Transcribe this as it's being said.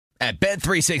At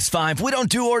Bet365, we don't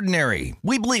do ordinary.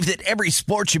 We believe that every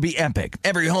sport should be epic.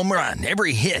 Every home run,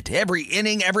 every hit, every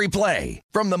inning, every play.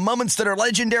 From the moments that are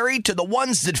legendary to the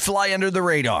ones that fly under the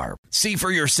radar. See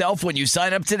for yourself when you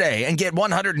sign up today and get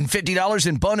 $150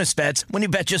 in bonus bets when you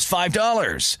bet just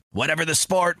 $5. Whatever the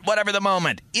sport, whatever the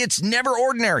moment, it's never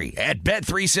ordinary at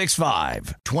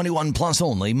Bet365. 21 plus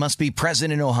only. Must be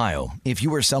present in Ohio. If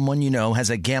you or someone you know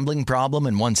has a gambling problem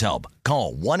and wants help,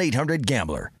 call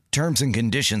 1-800-GAMBLER. Terms and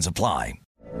conditions apply.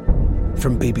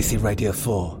 From BBC Radio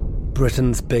 4,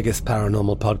 Britain's biggest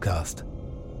paranormal podcast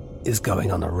is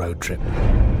going on a road trip.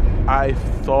 I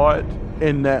thought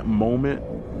in that moment,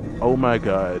 oh my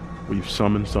God, we've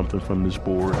summoned something from this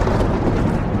board.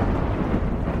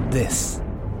 This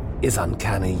is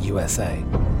Uncanny USA.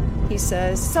 He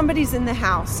says, somebody's in the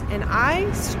house, and I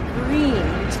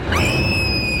screamed.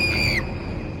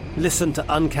 Listen to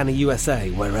Uncanny USA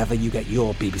wherever you get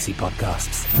your BBC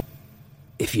podcasts,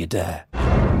 if you dare.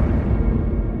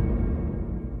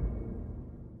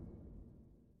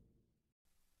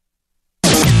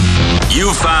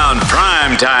 You found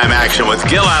primetime action with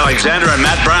Gil Alexander and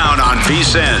Matt Brown on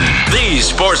VSiN, the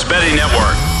sports betting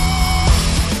network.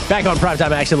 Back on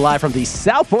primetime action live from the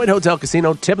South Point Hotel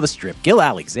Casino, tip of the strip. Gil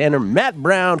Alexander, Matt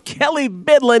Brown, Kelly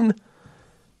Bidlin.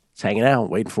 Just hanging out,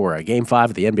 waiting for Game 5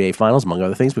 of the NBA Finals, among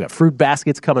other things. We got fruit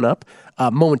baskets coming up.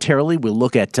 Momentarily, we'll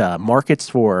look at markets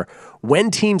for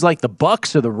when teams like the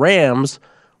Bucks or the Rams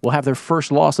will have their first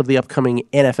loss of the upcoming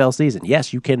NFL season.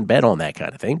 Yes, you can bet on that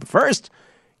kind of thing. But first,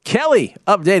 Kelly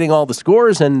updating all the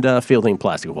scores and fielding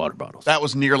plastic water bottles. That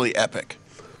was nearly epic.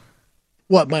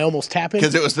 What, my almost tapping?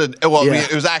 Because it was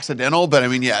it was accidental, but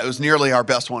it was nearly our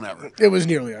best one ever. It was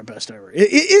nearly our best ever.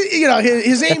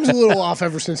 His aim's a little off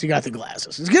ever since he got the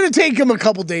glasses. It's going to take him a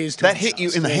couple days to. That hit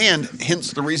you in the hand,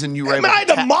 hence the reason you were able I had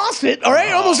to moss it, all right?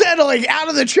 I almost had to, out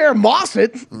of the chair, moss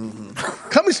it. Mm-hmm.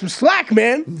 Cut me some slack,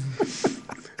 man.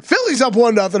 Philly's up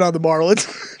 1-0 on the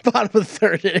Marlins. Bottom of the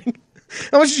third inning.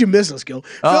 How much did you miss us, Gil?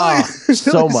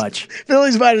 So much.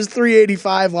 Phillies minus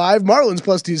 385 live. Marlins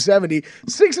plus 270.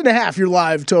 6.5 your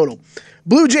live total.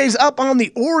 Blue Jays up on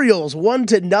the Orioles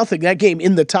 1-0. That game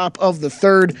in the top of the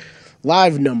third.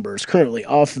 Live numbers currently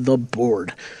off the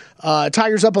board.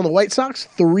 Tigers up on the White Sox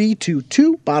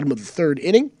 3-2. Bottom of the third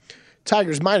inning.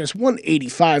 Tigers minus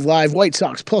 185 live. White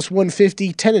Sox plus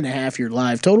 150. 10.5 your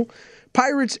live total.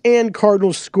 Pirates and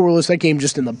Cardinals scoreless. That game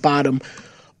just in the bottom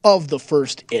of the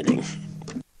first inning.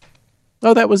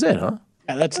 Oh, that was it, huh?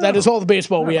 Yeah, that is all the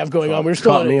baseball we have going on. We're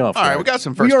still caught me off. All right, we got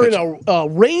some first. We are pitch. in a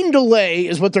rain delay,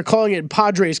 is what they're calling it in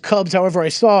Padres Cubs. However, I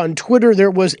saw on Twitter there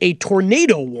was a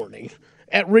tornado warning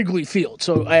at Wrigley Field,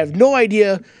 so I have no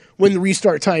idea when the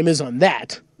restart time is on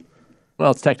that.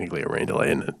 Well, it's technically a rain delay,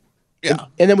 isn't it? Yeah,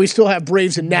 and then we still have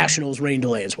Braves and Nationals rain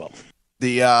delay as well.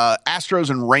 The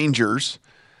Astros and Rangers,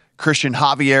 Christian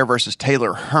Javier versus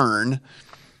Taylor Hearn.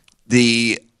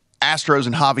 The Astros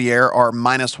and Javier are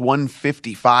minus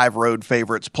 155 road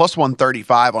favorites, plus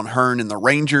 135 on Hearn, and the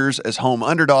Rangers as home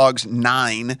underdogs.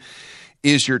 9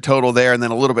 is your total there. And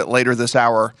then a little bit later this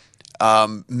hour,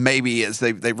 maybe as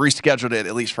they've rescheduled it,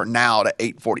 at least for now, to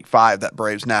 8:45, that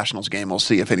Braves-Nationals game. We'll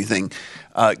see if anything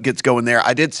gets going there.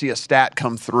 I did see a stat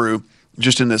come through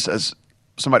just in this as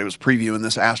somebody was previewing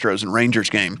this Astros and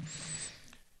Rangers game.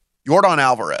 Yordan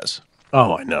Alvarez.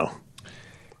 Oh, I know.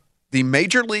 The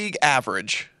major league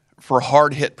average for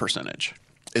hard hit percentage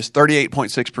is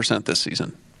 38.6% this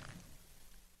season.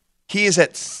 He is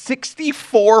at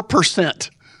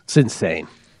 64%. It's insane.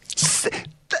 The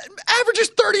average is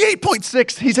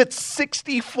 38.6. He's at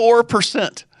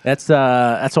 64%. That's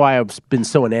why I've been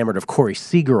so enamored of Corey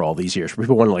Seager all these years.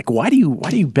 People wonder, why do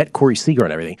you bet Corey Seager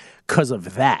on everything? Because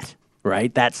of that,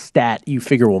 right? That stat you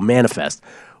figure will manifest.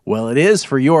 Well, it is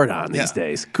for Yordan these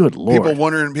days. Good Lord. People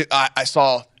wondering, I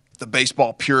saw the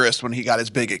baseball purist when he got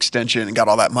his big extension and got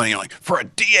all that money, for a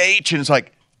DH, and it's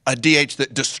like a DH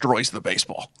that destroys the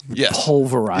baseball. Yes.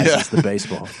 Pulverizes the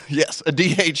baseball. Yes, a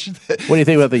DH. What do you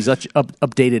think about these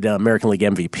updated American League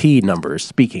MVP numbers?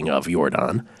 Speaking of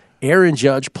Yordan, Aaron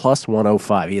Judge plus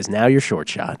 105. He is now your short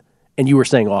shot. And you were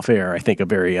saying off air, I think, a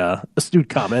very astute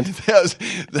comment.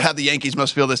 How the Yankees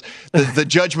must feel this. The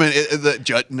judgment,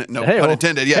 no Hey-o. pun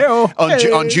intended, yeah. Hey-o.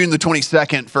 On June the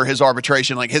 22nd for his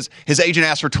arbitration, his agent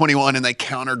asked for 21 and they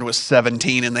countered with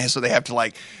 17, and so they have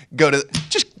to go to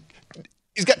just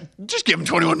give him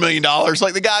 $21 million.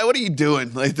 The guy, what are you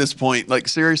doing at this point?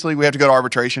 Seriously, we have to go to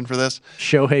arbitration for this?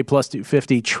 Shohei plus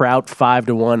 250, Trout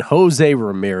 5-1, Jose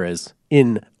Ramirez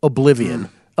in oblivion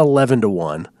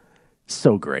 11-1.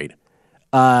 So great.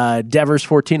 Devers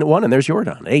 14-1, and there's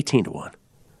Yordan 18-1.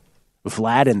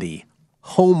 Vlad and the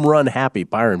home run happy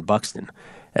Byron Buxton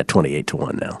at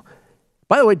 28-1 now.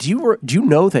 By the way, do you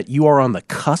know that you are on the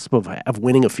cusp of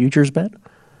winning a futures bet?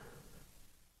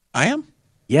 I am?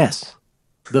 Yes.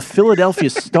 The Philadelphia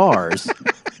Stars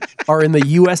are in the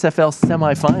USFL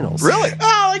semifinals. Really?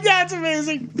 Oh my God, it's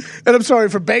amazing! And I'm sorry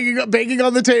for banging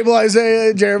on the table,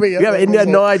 Isaiah, Jeremy. Yeah, and you had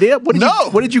no idea.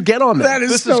 What did you get on that? That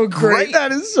is so great.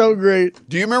 That is so great.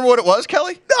 Do you remember what it was,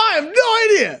 Kelly? No, I have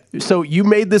no idea. So you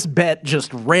made this bet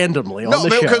just randomly on the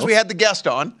show. No, because we had the guest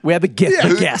on. We had the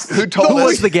guest. Who told us? Who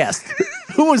was the guest?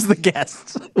 Who was the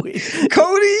guest?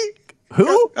 Cody.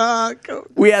 Who?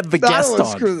 We had the I guest don't want on.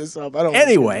 to screw this up. I don't.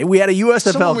 Anyway, we had a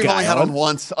USFL Someone we've guy only had on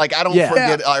once. Like, I don't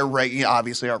forget our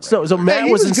obviously our So Matt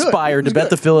he was was good. inspired to bet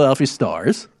the Philadelphia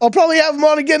Stars. I'll probably have him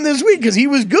on again this week because he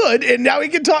was good, and now he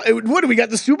can talk. What do we got?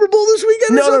 The Super Bowl this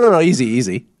weekend? No.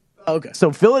 Easy. Okay.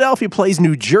 So Philadelphia plays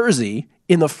New Jersey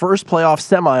in the first playoff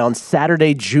semi on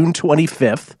Saturday, June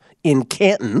 25th in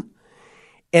Canton.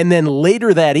 And then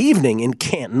later that evening in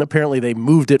Canton, apparently they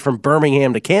moved it from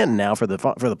Birmingham to Canton now for the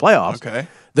playoffs. Okay.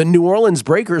 The New Orleans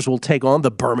Breakers will take on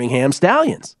the Birmingham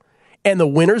Stallions. And the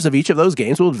winners of each of those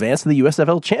games will advance to the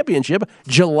USFL Championship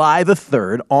July the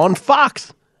 3rd on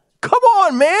Fox. Come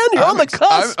on, man. You're on the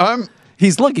cusp.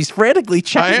 He's frantically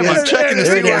checking. I'm checking to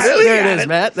see what it is. There it is,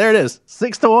 Matt. There it is.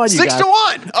 6-1.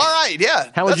 6-1. All right, yeah.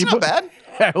 That's not bad.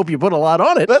 I hope you put a lot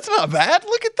on it. That's not bad.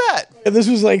 Look at that. And this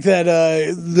was like that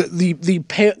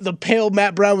the pale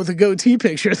Matt Brown with a goatee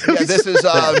picture. Yeah, this is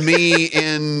me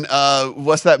in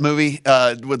what's that movie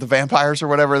with the vampires or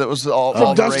whatever that was all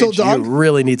From Dusk Till Dawn. You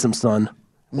really need some sun.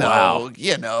 No, Wow.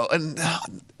 and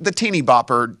the teeny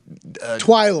bopper.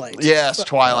 Twilight. Yes,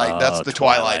 Twilight. That's the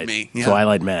Twilight me. Yeah.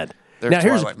 Twilight Mad. They're Now,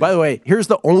 Twilight by the way, here's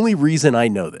the only reason I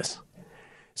know this.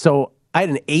 So I had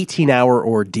an 18-hour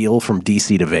ordeal from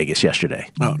D.C. to Vegas yesterday.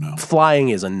 Oh, no. Flying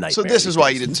is a nightmare. So this is why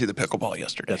you didn't see the pickleball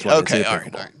yesterday. That's why I didn't see okay, the all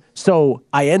right, pickleball. all right. So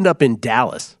I end up in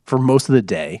Dallas for most of the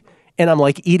day, and I'm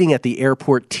like eating at the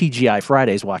airport TGI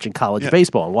Fridays watching college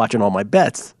baseball and watching all my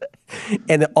bets.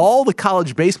 And all the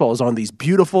college baseball is on these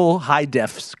beautiful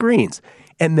high-def screens.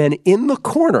 And then in the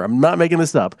corner, I'm not making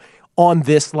this up, on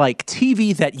this like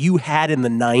TV that you had in the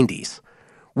 90s,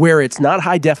 where it's not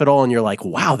high def at all, and you're like,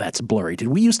 wow, that's blurry. Did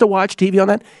we used to watch TV on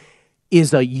that?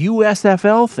 Is a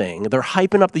USFL thing. They're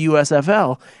hyping up the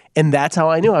USFL, and that's how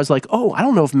I knew. I was like, oh, I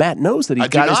don't know if Matt knows that he's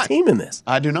got his team in this.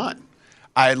 I do not.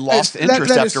 I lost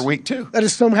interest after week 2. That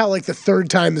is somehow like the third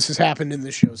time this has happened in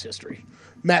this show's history.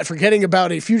 Matt forgetting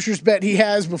about a futures bet he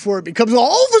has before it becomes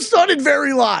all of a sudden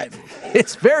very live.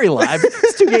 It's very live.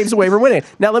 It's 2 games away from winning.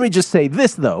 Now, let me just say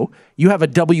this, though. You have a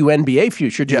WNBA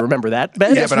future. Do you remember that,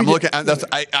 Ben? Yeah, but I'm looking. I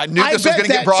knew this was going to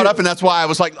get brought up, and that's why I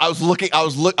was like, I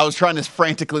was trying to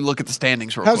frantically look at the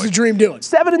standings real How's quick. the Dream doing?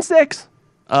 7-6.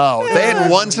 Oh, they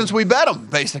hadn't won since we bet them,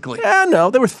 basically. Yeah,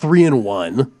 no, they were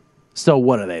 3-1. So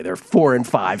what are they? They're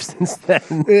 4-5 since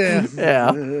then.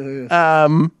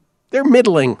 Yeah. They're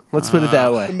middling. Let's put it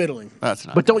that way. Middling. That's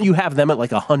not. But don't you have them at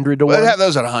like 100 to 1? Well, I have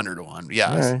those at 100 to 1.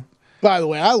 Yeah. right. By the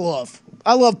way, I love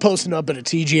posting up at a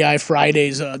TGI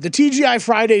Fridays, the TGI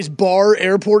Fridays bar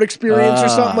airport experience or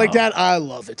something like that. I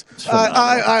love it.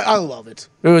 I love it.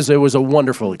 It was a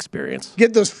wonderful experience.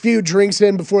 Get those few drinks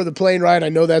in before the plane ride. I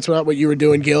know that's not what you were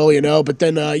doing, Gil, but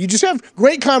then you just have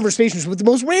great conversations with the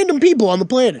most random people on the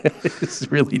planet. Just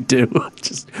really do.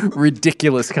 Just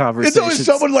ridiculous conversations. It's always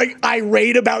someone like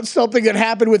irate about something that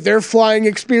happened with their flying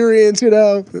experience,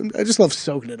 I just love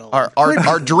soaking it all.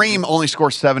 Our Dream only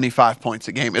scores 75 points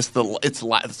a game. It's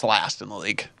last in the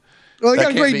league. Well, they That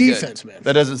got a can't great be good. defense, man.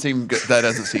 That doesn't seem good. That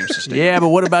doesn't seem sustainable. Yeah, but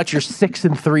what about your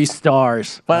 6-3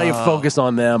 Stars? Why don't you focus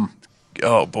on them?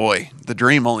 Oh boy, the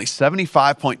Dream only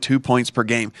 75.2 points per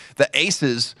game. The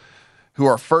Aces, who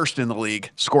are first in the league,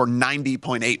 score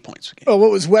 90.8 points a game. Oh, what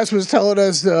was Wes was telling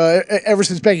us ever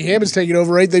since Becky Hammond's taken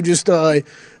over, right? They've just they've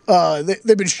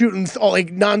been shooting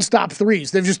like nonstop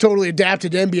threes. They've just totally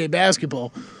adapted to NBA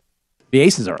basketball. The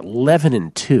Aces are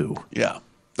 11-2. Yeah,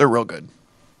 they're real good.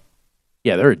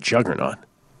 Yeah, they're a juggernaut.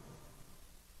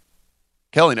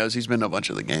 Kelly knows he's been to a bunch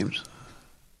of the games.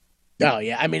 Oh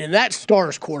yeah, I mean, and that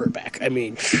Stars quarterback. I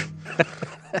mean,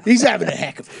 he's having a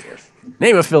heck of a year.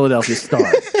 Name a Philadelphia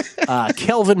Star.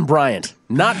 Kelvin Bryant.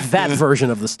 Not that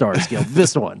version of the Stars, Gil.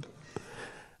 This one.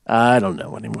 I don't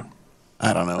know anyone.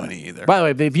 I don't know any either. By the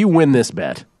way, if you win this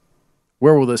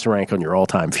where will this rank on your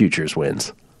all-time futures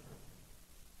wins?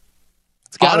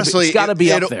 Honestly, it's got to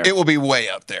be up there. It will be way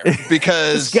up there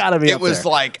because It's gotta be it up was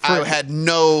there. like I had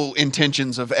no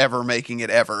intentions of ever making it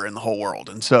ever in the whole world.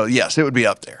 And so, yes, it would be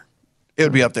up there. It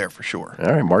would be up there for sure.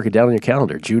 All right, mark it down on your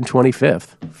calendar. June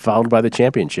 25th, followed by the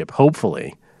championship,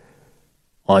 hopefully,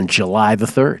 on July the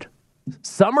 3rd.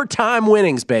 Summertime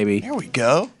winnings, baby. There we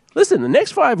go. Listen, the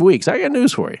next 5 weeks, I got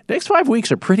news for you. Next 5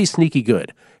 weeks are pretty sneaky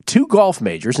good. 2 golf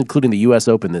majors, including the U.S.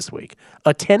 Open this week.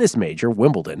 A tennis major,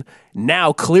 Wimbledon.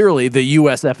 Now, clearly, the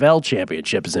USFL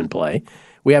Championship is in play.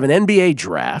 We have an NBA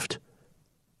draft.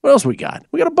 What else we got?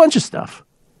 We got a bunch of stuff.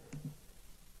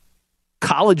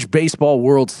 College Baseball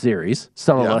World Series.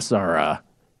 Some of us are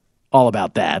all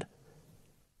about that.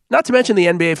 Not to mention the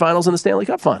NBA Finals and the Stanley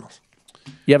Cup Finals.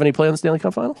 You have any play on the Stanley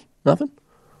Cup Finals? Nothing?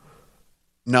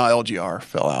 No, LGR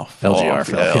fell out. LGR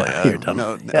fell out. Yeah, you're done.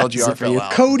 No, LGR fell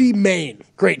out. Cody Main.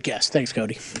 Great guess. Thanks,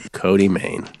 Cody. Cody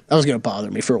Main. That was going to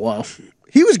bother me for a while.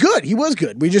 He was good. He was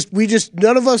good. We just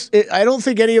none of us, I don't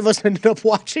think any of us ended up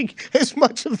watching as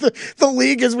much of the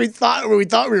league as we thought we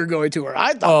were going to, or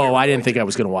I thought. I didn't think I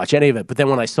was going to watch any of it. But then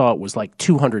when I saw it was like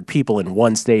 200 people in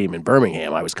one stadium in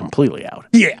Birmingham, I was completely out.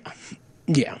 Yeah.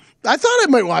 Yeah. I thought I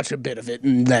might watch a bit of it,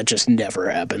 and that just never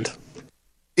happened.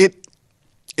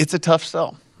 It's a tough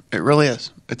sell. It really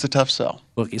is. It's a tough sell.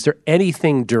 Look, is there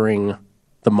anything during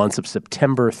the months of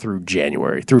September through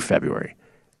January, through February,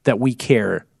 that we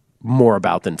care more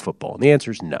about than football? And the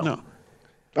answer is no.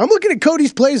 I'm looking at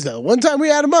Cody's plays, though. One time we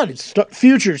had him on. It's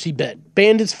futures he bet.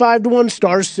 Bandits 5-1,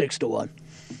 Stars 6-1.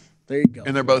 There you go.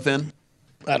 And they're both in?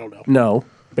 I don't know. No.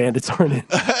 Bandits aren't in.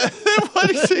 What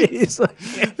is he? He's like,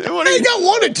 He got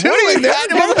 1 and 2 in there.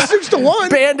 Bandits 6-1.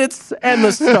 Bandits and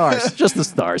the Stars. Just the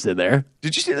Stars in there.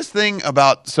 Did you see this thing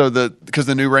about because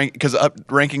the new rankings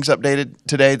updated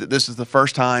today that this is the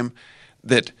first time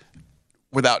that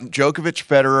without Djokovic,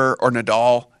 Federer, or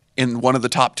Nadal in one of the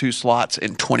top 2 slots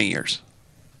in 20 years.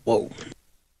 Whoa.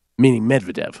 Meaning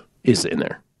Medvedev is in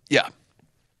there. Yeah.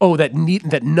 Oh, that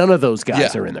none of those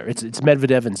guys are in there. It's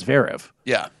Medvedev and Zverev.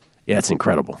 Yeah. Yeah, it's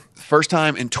incredible. First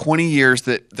time in 20 years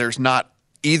that there's not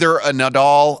either a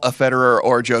Nadal, a Federer,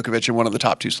 or a Djokovic in one of the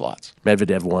top 2 slots.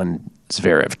 Medvedev 1,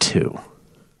 Zverev 2.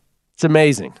 It's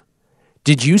amazing.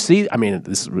 Did you see? I mean,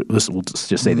 we'll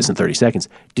just say this in 30 seconds.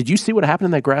 Did you see what happened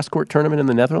in that grass court tournament in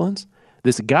the Netherlands?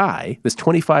 This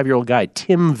 25-year-old guy,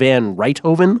 Tim van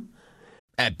Rijthoven.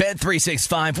 At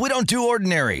Bet365, we don't do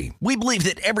ordinary. We believe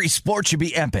that every sport should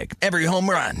be epic. Every home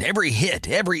run, every hit,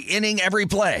 every inning, every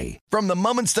play. From the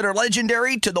moments that are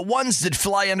legendary to the ones that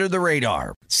fly under the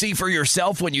radar. See for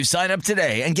yourself when you sign up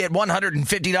today and get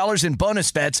 $150 in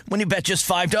bonus bets when you bet just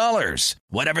 $5.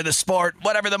 Whatever the sport,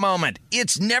 whatever the moment,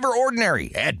 it's never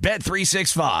ordinary at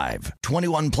Bet365.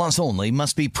 21 plus only.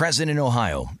 Must be present in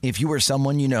Ohio. If you or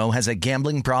someone you know has a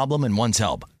gambling problem and wants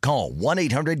help, call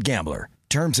 1-800-GAMBLER.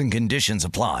 Terms and conditions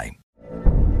apply.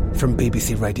 From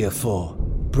BBC Radio 4,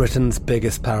 Britain's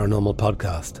biggest paranormal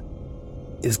podcast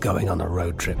is going on a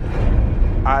road trip.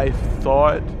 I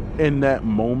thought in that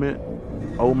moment,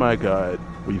 oh my God,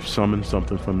 we've summoned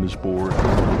something from this board.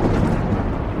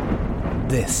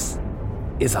 This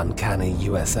is Uncanny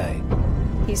USA.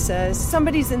 He says,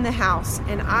 somebody's in the house,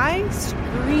 and I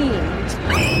screamed.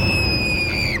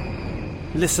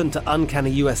 Listen to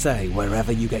Uncanny USA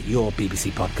wherever you get your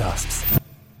BBC podcasts,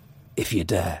 if you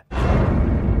dare.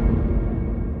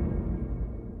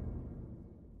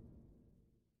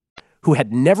 Who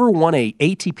had never won a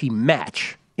ATP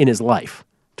match in his life,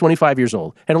 25 years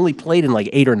old, had only played in like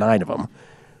 8 or 9 of them,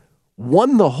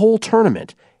 won the whole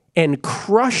tournament and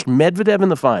crushed Medvedev in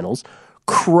the finals,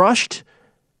 crushed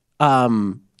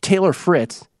Taylor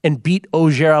Fritz, and beat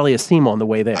Auger-Aliassime on the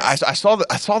way there. I saw the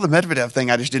Medvedev thing.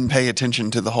 I just didn't pay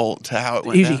attention to how it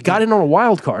went. He got in on a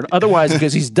wild card. Otherwise,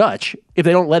 because he's Dutch, if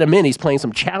they don't let him in, he's playing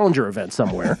some challenger event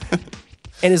somewhere.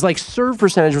 And his serve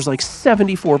percentage was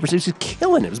 74%. He was just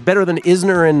killing it. It was better than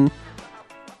Isner and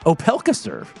Opelka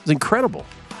serve. It was incredible.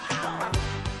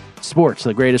 Sports,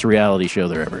 the greatest reality show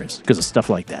there ever is, because of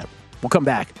stuff like that. We'll come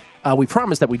back. We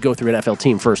promised that we'd go through NFL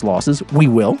team first losses. We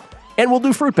will. And we'll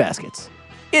do fruit baskets.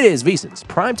 It is VSiN's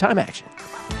Primetime Action.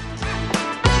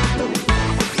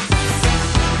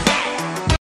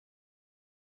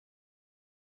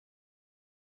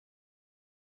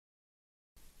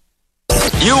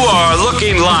 You are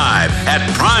looking live at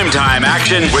Primetime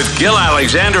Action with Gil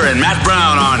Alexander and Matt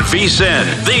Brown on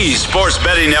VSiN, the Sports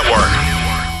Betting Network.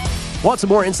 Want some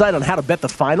more insight on how to bet the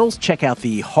finals? Check out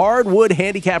the Hardwood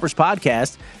Handicappers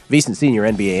podcast. VSiN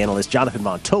senior NBA analyst Jonathan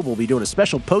Von Tobel will be doing a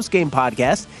special post-game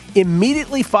podcast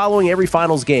immediately following every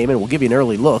finals game, and we'll give you an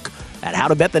early look at how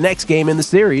to bet the next game in the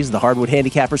series. The Hardwood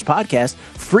Handicappers podcast,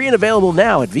 free and available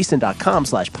now at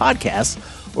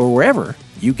vsin.com/podcasts or wherever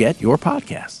you get your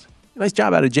podcasts. Nice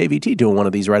job out of JVT doing one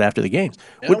of these right after the games.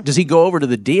 Yep. Does he go over to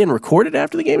the D and record it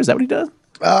after the game? Is that what he does?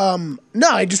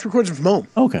 No, he just records it from home.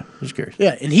 Okay, just curious.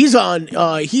 Yeah, and he is on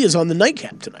the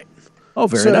nightcap tonight. Oh,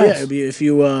 very nice. Yeah, if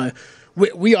you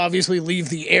We obviously leave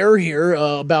the air here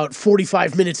about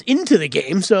 45 minutes into the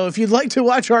game. So if you'd like to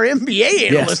watch our NBA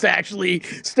analyst actually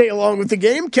stay along with the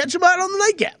game, catch him out on the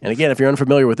nightcap. And again, if you're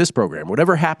unfamiliar with this program,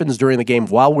 whatever happens during the game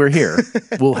while we're here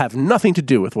will have nothing to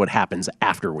do with what happens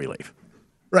after we leave.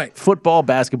 Right. Football,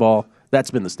 basketball, that's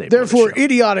been the statement. Therefore,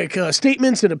 idiotic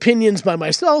statements and opinions by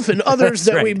myself and others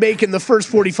that we make in the first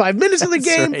 45 minutes of the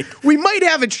game, we might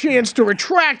have a chance to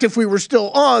retract if we were still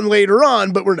on later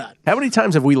on, but we're not. How many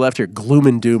times have we left here gloom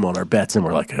and doom on our bets and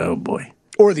we're like, oh boy.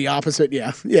 Or the opposite,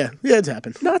 yeah, it's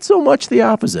happened. Not so much the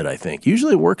opposite, I think.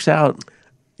 Usually it works out.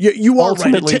 You are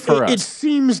ultimately right. for us. It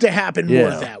seems to happen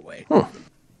more that way. All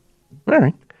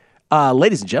right.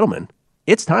 Ladies and gentlemen,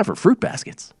 it's time for Fruit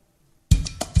Baskets.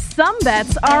 Some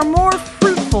bets are more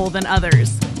fruitful than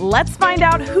others. Let's find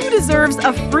out who deserves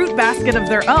a fruit basket of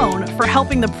their own for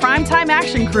helping the Primetime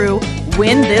Action crew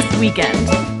win this weekend.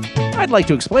 I'd like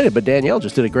to explain it, but Danielle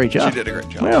just did a great job. She did a great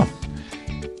job. Well,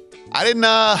 I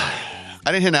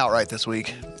didn't hit outright this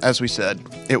week, as we said.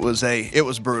 It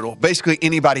was brutal. Basically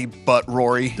anybody but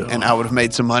Rory, and I would have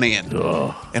made some money.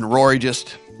 And Rory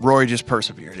just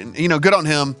persevered. And good on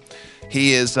him.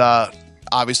 He is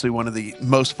obviously one of the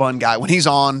most fun guys. When he's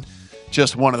on,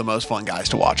 just one of the most fun guys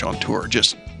to watch on tour.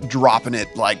 Just dropping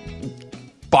it, like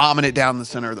bombing it down the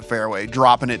center of the fairway,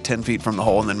 dropping it 10 feet from the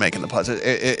hole, and then making the putts.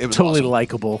 It was totally awesome.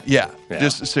 likable. Yeah,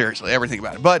 just seriously, everything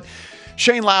about it. But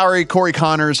Shane Lowry, Corey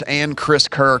Connors, and Chris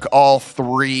Kirk, all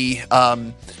three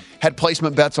had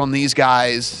placement bets on these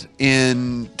guys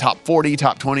in top 40,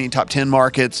 top 20, top 10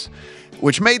 markets,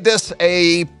 which made this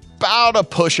about a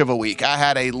push of a week. I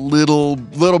had a little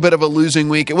bit of a losing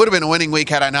week. It would have been a winning week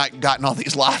had I not gotten all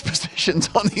these live positions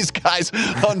on these guys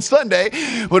on Sunday.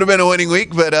 Would have been a winning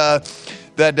week, but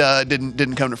that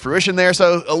didn't come to fruition there.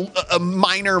 So a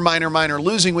minor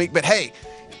losing week. But hey,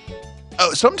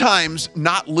 sometimes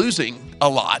not losing a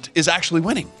lot is actually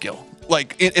winning, Gil.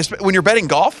 Like when you're betting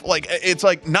golf, like it's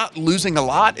like not losing a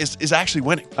lot is actually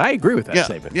winning. I agree with that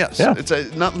statement. Yes, yeah. It's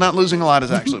not losing a lot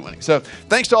is actually winning. So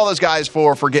thanks to all those guys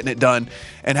for getting it done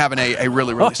and having a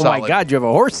really solid. Oh my God, you have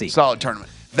a horsey. Solid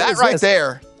tournament. That right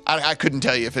there, I couldn't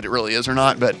tell you if it really is or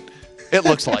not, but it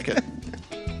looks like it.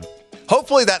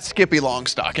 Hopefully that's Skippy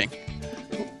Longstocking.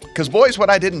 Because boys, what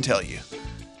I didn't tell you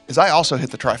is I also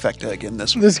hit the trifecta again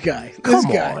this week. This guy.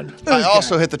 I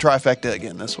also hit the trifecta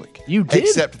again this week. You did?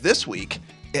 Except this week,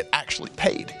 it actually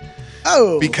paid.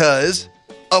 Oh. Because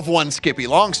of one Skippy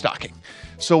Longstocking.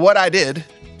 So what I did,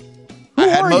 I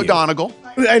had Mo Donegal.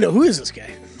 I know. Who is this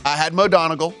guy? I had Mo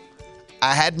Donegal.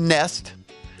 I had Nest.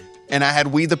 And I had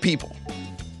We the People.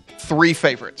 3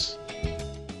 favorites.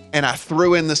 And I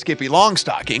threw in the Skippy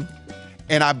Longstocking.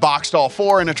 And I boxed all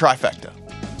 4 in a trifecta.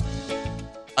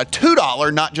 A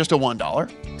 $2, not just a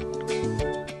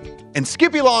 $1. And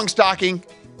Skippy Longstocking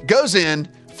goes in,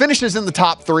 finishes in the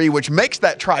top 3, which makes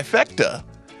that trifecta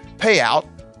pay out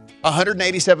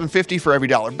 $187.50 for every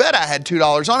dollar bet. I had $2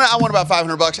 on it. I won about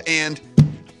 $500, and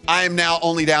I am now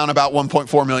only down about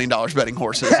 $1.4 million betting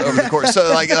horses over the course.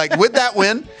 So like with that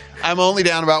win, I'm only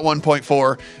down about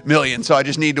 $1.4 million. So I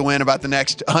just need to win about the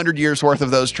next 100 years worth of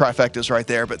those trifectas right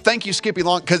there. But thank you, Skippy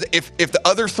Long, because if the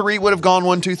other 3 would have gone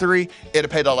 1, 2, 3, it'd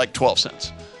have paid out like 12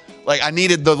 cents. Like I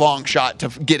needed the long shot to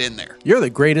get in there. You're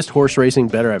the greatest horse racing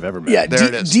bettor I've ever met. Yeah, there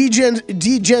it is.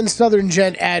 D-Gen Southern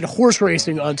Gent add horse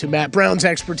racing onto Matt Brown's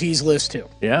expertise list too.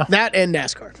 Yeah. That and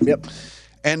NASCAR. Yep.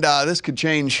 And this could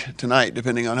change tonight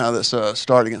depending on how this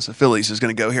start against the Phillies is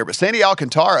going to go here. But Sandy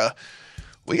Alcantara,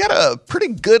 we got a pretty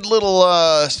good little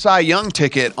Cy Young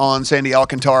ticket on Sandy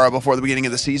Alcantara before the beginning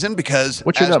of the season because...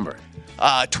 What's your number?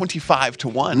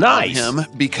 25-1 nice. on him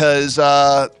because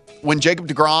when Jacob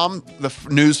deGrom, the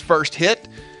news first hit,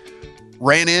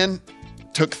 ran in,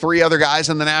 took 3 other guys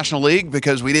in the National League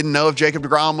because we didn't know if Jacob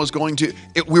deGrom was going to...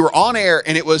 we were on air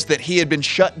and it was that he had been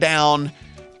shut down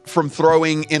from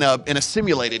throwing in a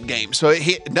simulated game. So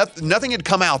nothing had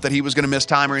come out that he was going to miss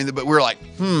time or anything, but we were like,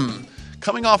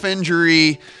 coming off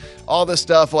injury, all this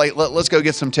stuff, like let's go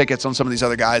get some tickets on some of these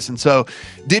other guys. And so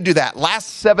did do that.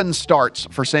 Last 7 starts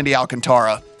for Sandy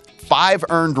Alcantara, 5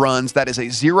 earned runs. That is a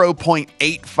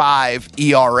 0.85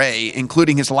 ERA,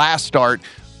 including his last start,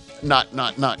 not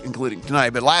including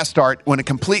tonight, but last start when a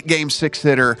complete game 6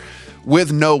 hitter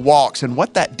with no walks. And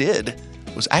what that did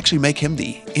was actually make him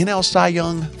the NL Cy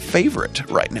Young favorite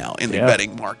right now in the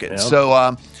betting market. Yeah.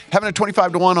 So having a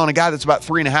 25-1 on a guy that's about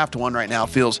 3.5-1 right now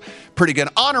feels pretty good.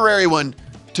 Honorary one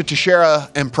to Teixeira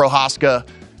and Prohaska.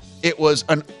 It was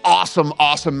an awesome,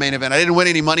 awesome main event. I didn't win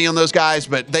any money on those guys,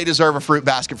 but they deserve a fruit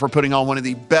basket for putting on one of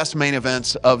the best main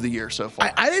events of the year so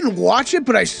far. I didn't watch it,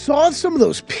 but I saw some of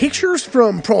those pictures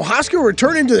from Prohaska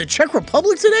returning to the Czech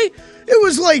Republic today. It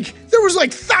was like there was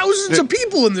like thousands of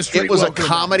people in the street. It was a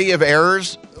comedy of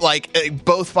errors. Like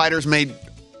both fighters made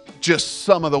just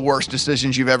some of the worst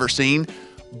decisions you've ever seen,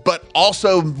 but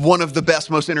also one of the best,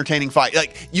 most entertaining fight.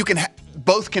 Like you can,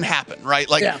 both can happen, right?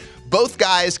 Like both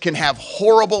guys can have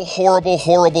horrible, horrible,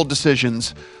 horrible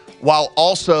decisions while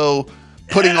also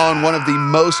putting on one of the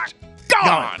most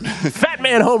gone. Fat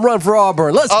man home run for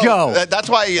Auburn. Let's go. That's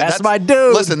why. That's my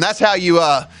dude. Listen, that's how you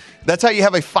have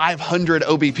a 500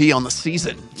 OBP on the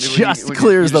season. Just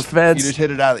clears the fence. You just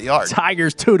hit it out of the yard.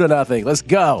 Tigers 2-0. Let's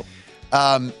go.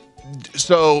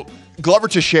 So Glover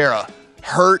Teixeira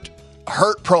hurt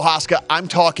Prohaska. I'm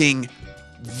talking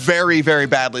very, very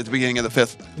badly at the beginning of the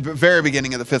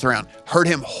fifth round. Hurt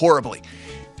him horribly.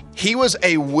 He was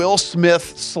a Will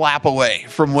Smith slap away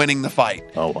from winning the fight.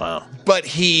 Oh, wow. But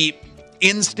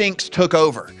instincts took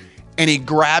over, and he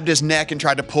grabbed his neck and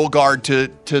tried to pull guard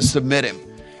to submit him.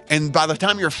 And by the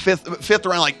time you're fifth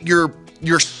round, like you're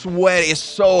sweaty. It's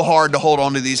so hard to hold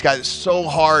on to these guys. It's so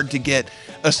hard to get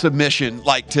a submission.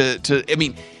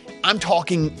 I'm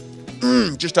talking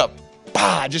just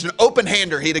an open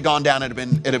hander. He'd have gone down. It'd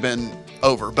have been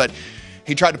over. But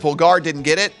he tried to pull guard, didn't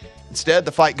get it. Instead,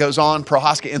 the fight goes on.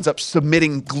 Prohaska ends up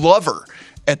submitting Glover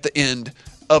at the end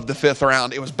of the fifth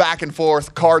round. It was back and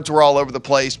forth. Cards were all over the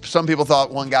place. Some people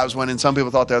thought one guy was winning. Some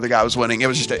people thought the other guy was winning. It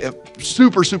was just a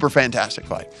super, super fantastic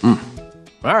fight.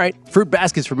 All right. Fruit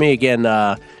baskets for me again.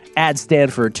 Add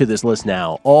Stanford to this list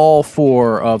now. All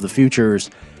four of the futures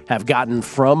have gotten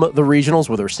from the regionals,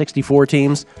 where there were 64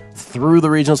 teams, through the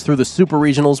regionals, through the super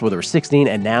regionals, where there were 16,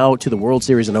 and now to the World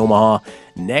Series in Omaha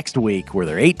next week, where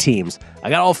there are 8 teams. I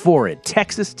got all four in: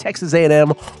 Texas, Texas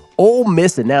A&M, Ole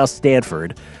Miss, and now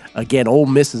Stanford. Again, Ole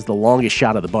Miss is the longest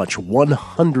shot of the bunch,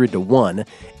 100-1.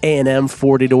 A&M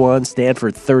 40-1,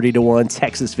 Stanford 30-1,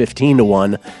 Texas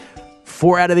 15-1.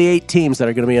 4 out of the 8 teams that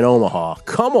are going to be in Omaha.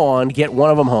 Come on, get one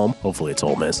of them home. Hopefully it's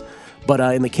Ole Miss. But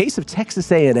in the case of Texas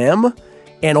A&M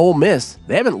and Ole Miss,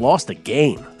 they haven't lost a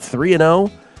game. 3-0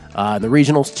 in the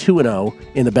regionals,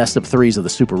 2-0 in the best of threes of the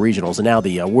super regionals. And now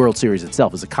the World Series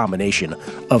itself is a combination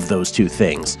of those two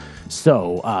things.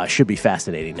 So should be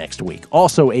fascinating next week.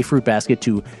 Also a fruit basket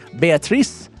to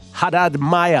Beatriz Haddad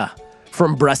Maia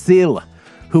from Brazil,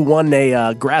 who won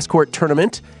a grass court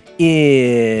tournament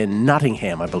in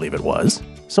Nottingham, I believe it was.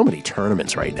 So many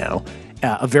tournaments right now.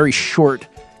 A very short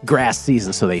grass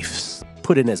season, so they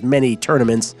put in as many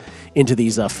tournaments into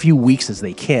these few weeks as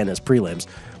they can as prelims.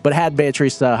 But had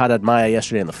Beatriz Haddad Maia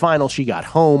yesterday in the final. She got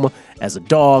home as a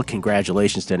dog.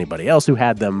 Congratulations to anybody else who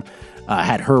had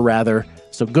her.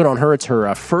 So good on her. It's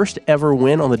her first ever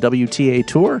win on the WTA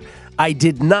Tour. I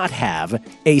did not have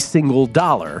a single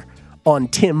dollar on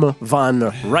Tim van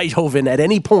Rijthoven at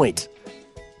any point,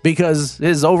 because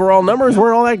his overall numbers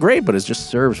weren't all that great, but his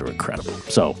just serves were incredible.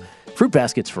 So, fruit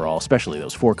baskets for all, especially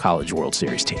those 4 College World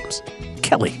Series teams.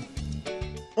 Kelly.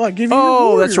 Well, I give you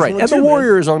your that's right. And the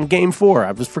Warriors on Game 4.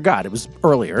 I just forgot. It was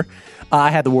earlier.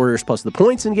 I had the Warriors plus the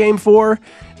points in Game 4.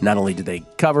 Not only did they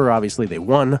cover, obviously, they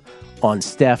won on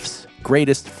Steph's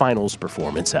greatest finals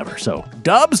performance ever. So,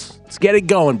 Dubs, let's get it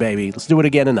going, baby. Let's do it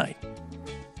again tonight.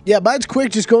 Yeah, mine's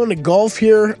quick. Just going to golf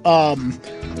here.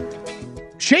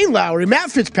 Shane Lowry,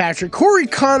 Matt Fitzpatrick, Corey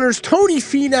Connors, Tony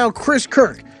Finau, Chris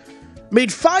Kirk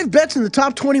made 5 bets in the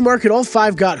top 20 market. All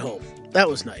 5 got home. That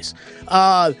was nice.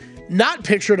 Not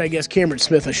pictured, I guess, Cameron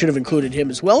Smith. I should have included him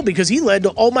as well, because he led to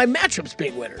all my matchups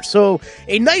being winners. So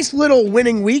a nice little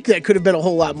winning week that could have been a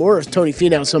whole lot more as Tony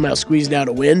Finau somehow squeezed out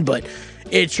a win, but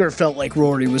it sure felt like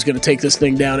Rory was going to take this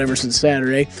thing down ever since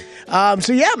Saturday.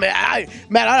 So yeah, Matt,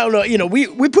 I don't know. You know,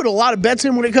 we put a lot of bets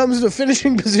in when it comes to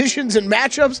finishing positions and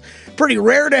matchups. Pretty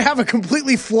rare to have a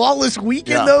completely flawless week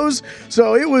in those.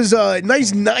 So it was a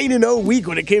nice 9-0 week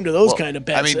when it came to those kind of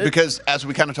bets. I mean, because as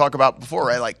we kind of talked about before,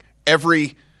 right? Like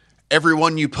every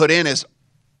one you put in is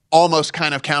almost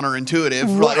kind of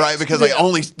counterintuitive, right? Because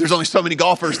there's only so many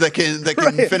golfers that can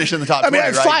finish in the top 20. I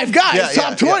mean, right? 5 guys,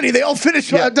 top 20. They all finish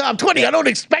top 20. I don't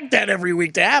expect that every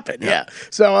week to happen. Yeah.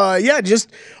 So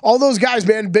just all those guys,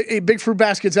 man. Big fruit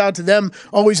baskets out to them.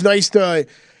 Always nice to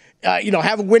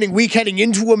have a winning week heading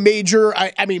into a major.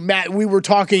 I mean, Matt, we were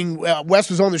talking, Wes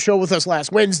was on the show with us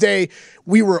last Wednesday.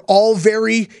 We were all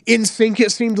very in sync,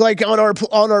 it seemed like, on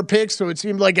our picks, so it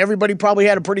seemed like everybody probably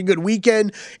had a pretty good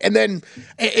weekend. And then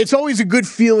it's always a good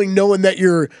feeling knowing that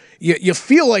you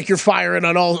feel like you're firing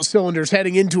on all cylinders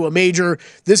heading into a major.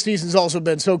 This season's also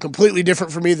been so completely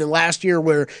different for me than last year,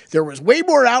 where there was way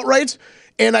more outrights,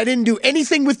 and I didn't do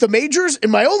anything with the majors,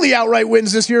 and my only outright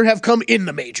wins this year have come in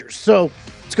the majors. So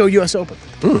let's go U.S. Open.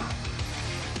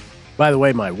 By the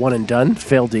way, my one and done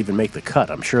failed to even make the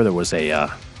cut. I'm sure there was a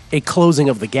closing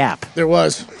of the gap. There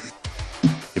was.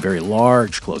 A very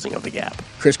large closing of the gap.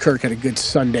 Chris Kirk had a good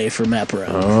Sunday for Matt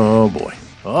Brown. Oh,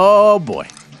 boy.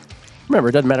 Remember,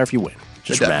 it doesn't matter if you win. It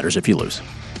just matters if you lose.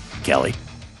 Kelly.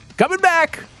 Coming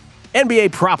back.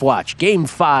 NBA Prop Watch. Game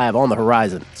 5 on the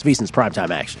horizon. It's VSiN's primetime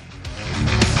action.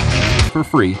 For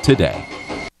free today.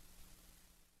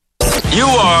 You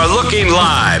are looking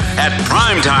live at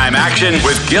Primetime Action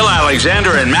with Gil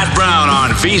Alexander and Matt Brown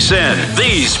on VSiN,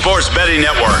 the Sports Betting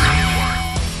Network.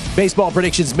 Baseball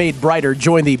predictions made brighter.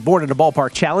 Join the Born in a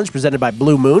Ballpark Challenge presented by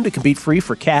Blue Moon to compete free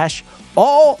for cash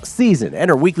all season.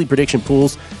 Enter weekly prediction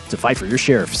pools to fight for your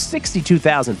share of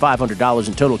 $62,500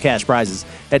 in total cash prizes.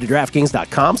 Head to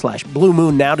DraftKings.com/Blue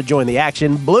Moon now to join the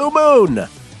action. Blue Moon,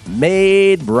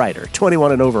 made brighter.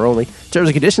 21 and over only. Terms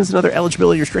and conditions and other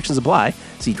eligibility restrictions apply.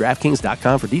 See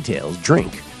DraftKings.com for details.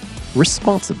 Drink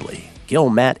responsibly. Gil,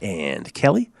 Matt, and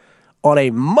Kelly on a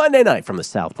Monday night from the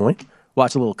South Point.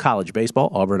 Watch a little college baseball.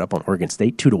 Auburn up on Oregon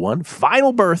State 2-1.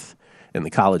 Final berth in the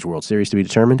College World Series to be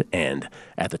determined. And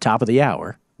at the top of the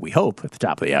hour, we hope at the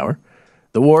top of the hour,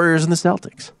 the Warriors and the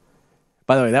Celtics.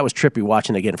 By the way, that was trippy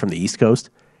watching again from the East Coast.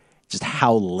 Just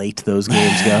how late those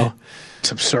games go.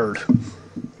 It's absurd.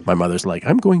 My mother's like,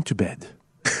 I'm going to bed.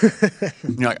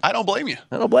 You're like, I don't blame you.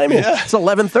 I don't blame you. Yeah. It's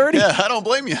 11:30. Yeah, I don't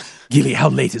blame you. Gilly, how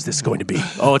late is this going to be?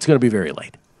 Oh, it's going to be very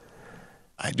late.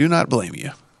 I do not blame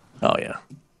you. Oh, yeah.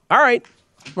 All right.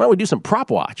 Why don't we do some Prop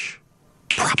Watch?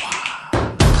 Prop Watch.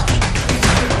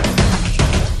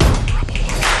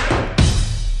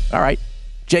 All right.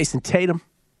 Jason Tatum,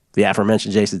 the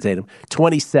aforementioned Jason Tatum,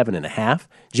 27.5.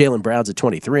 Jaylen Brown's at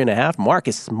 23.5.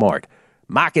 Marcus Smart,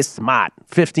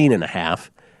 15.5.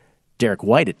 Derek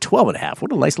White at 12.5.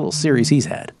 What a nice little series he's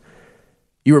had.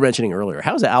 You were mentioning earlier,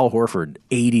 how's Al Horford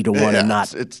 80-1 and not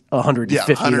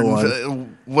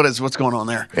 150-1? What's going on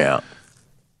there? Yeah.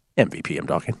 MVP, I'm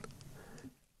talking.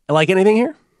 I like anything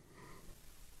here?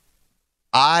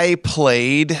 I have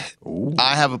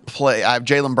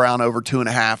Jaylen Brown over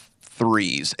 2.5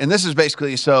 threes. And this is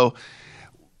basically, so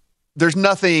there's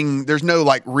no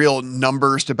like real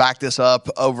numbers to back this up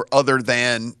other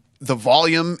than the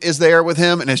volume is there with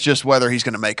him, and it's just whether he's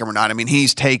going to make them or not. I mean,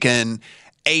 he's taken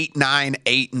 8, 9,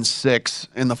 8, and 6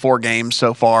 in the 4 games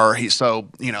so far.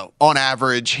 On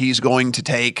average, he's going to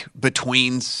take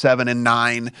between 7 and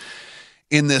 9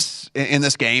 in this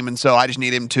game. And so I just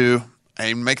need him to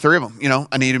make 3 of them.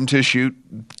 I need him to shoot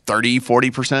 30,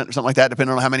 40% or something like that,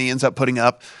 depending on how many he ends up putting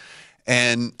up.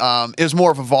 And it was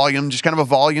more of a volume, just kind of a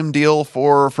volume deal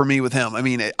for me with him. I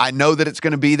mean, I know that it's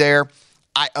going to be there.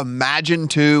 I imagine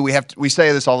too, we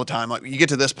say this all the time, like you get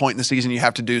to this point in the season, you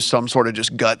have to do some sort of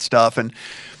just gut stuff. And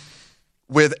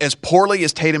with as poorly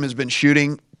as Tatum has been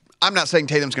shooting, I'm not saying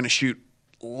Tatum's going to shoot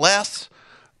less,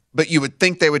 but you would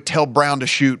think they would tell Brown to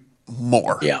shoot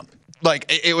more. Yeah.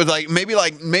 Like it was maybe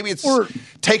it's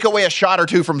take away a shot or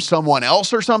two from someone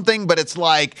else or something, but it's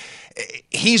like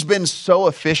he's been so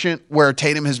efficient where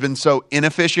Tatum has been so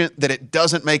inefficient that it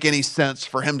doesn't make any sense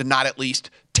for him to not at least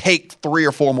take 3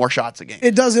 or 4 more shots a game.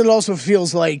 It does. It also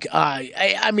feels like,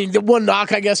 I mean, the one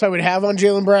knock I guess I would have on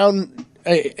Jaylen Brown,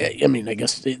 I mean, I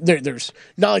guess there's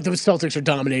not like the Celtics are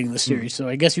dominating the series, so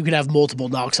I guess you could have multiple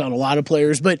knocks on a lot of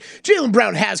players, but Jaylen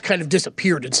Brown has kind of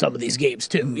disappeared in some of these games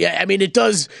too. Yeah, I mean, it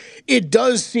does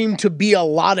seem to be a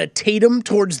lot of Tatum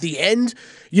towards the end,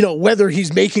 whether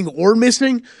he's making or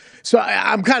missing. So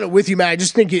I'm kind of with you, man. I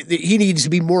just think that he needs to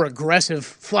be more aggressive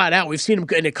flat out. We've seen him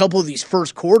in a couple of these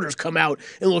first quarters come out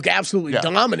and look absolutely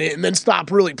dominant and then stop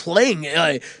really playing,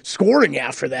 scoring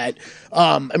after that.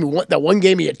 I mean, that one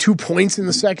game he had 2 points in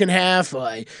the second half.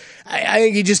 I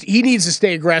think he needs to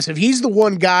stay aggressive. He's the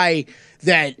one guy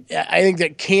that I think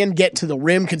that can get to the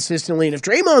rim consistently. And if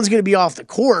Draymond's going to be off the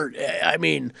court, I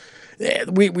mean,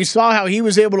 we saw how he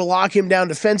was able to lock him down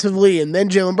defensively, and then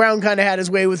Jaylen Brown kind of had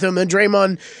his way with him. And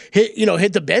Draymond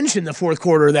hit the bench in the fourth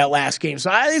quarter of that last game.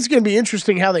 So I think it's going to be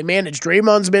interesting how they manage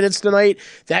Draymond's minutes tonight.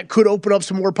 That could open up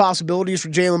some more possibilities for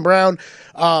Jaylen Brown.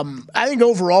 I think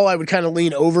overall I would kind of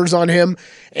lean overs on him.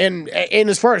 And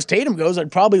as far as Tatum goes,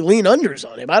 I'd probably lean unders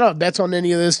on him. I don't have bets on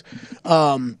any of this,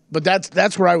 but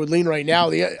that's where I would lean right now.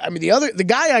 The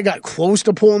guy I got close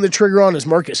to pulling the trigger on is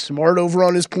Marcus Smart over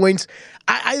on his points.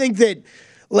 I think that,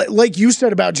 like you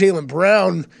said about Jaylen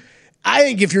Brown, I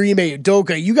think if you're Ime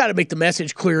Udoka, you got to make the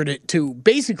message clear to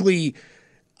basically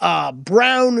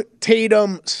Brown,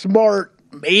 Tatum, Smart.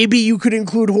 Maybe you could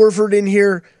include Horford in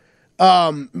here.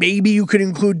 Maybe you could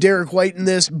include Derek White in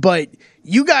this, but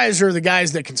you guys are the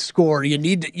guys that can score. You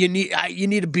need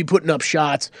to be putting up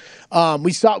shots.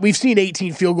 We've seen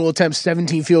 18 field goal attempts,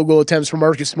 17 field goal attempts from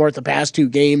Marcus Smart the past 2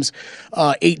 games,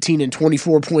 18 and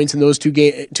 24 points in those two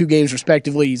games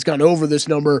respectively. He's gone over this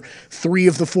number 3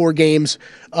 of the 4 games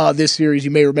this series.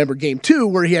 You may remember game 2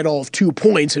 where he had all of 2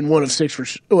 points and 1 of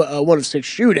 6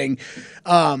 shooting.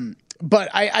 But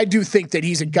I do think that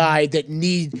he's a guy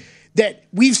that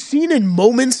we've seen in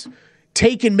moments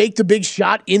take and make the big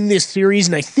shot in this series,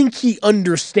 and I think he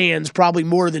understands probably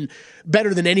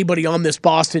better than anybody on this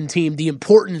Boston team the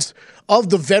importance of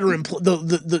the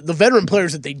veteran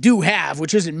players that they do have,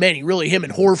 which isn't many, really him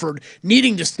and Horford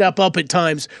needing to step up at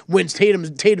times when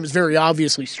Tatum's very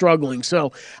obviously struggling.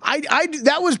 So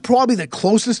that was probably the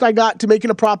closest I got to making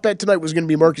a prop bet tonight was going to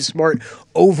be Marcus Smart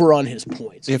over on his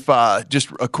points. If just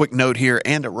a quick note here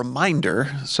and a reminder,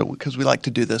 so because we like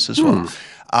to do this as well.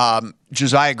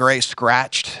 Josiah Gray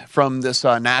scratched from this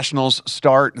Nationals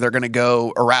start. They're going to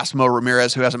go Erasmo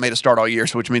Ramirez, who hasn't made a start all year,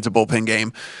 so which means a bullpen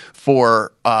game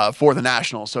for the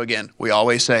Nationals. So again, we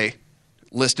always say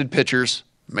listed pitchers.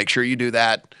 Make sure you do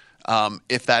that.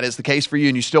 If that is the case for you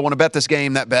and you still want to bet this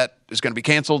game, that bet is going to be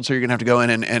canceled, so you're going to have to go in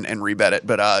and rebet it.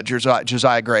 But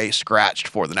Josiah Gray scratched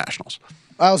for the Nationals.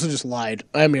 I also just lied.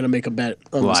 I'm going to make a bet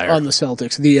on the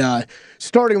Celtics. The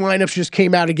starting lineups just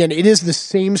came out again. It is the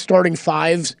same starting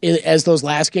 5s as those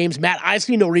last games. Matt, I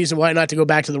see no reason why not to go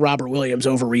back to the Robert Williams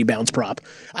over rebounds prop.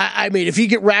 I mean, if you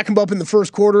get rack him up in the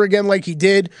first quarter again like he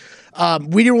did,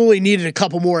 we really needed a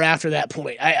couple more after that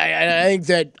point. I think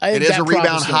it is a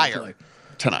rebound higher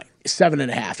tonight.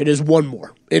 7.5. It is one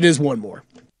more.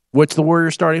 What's the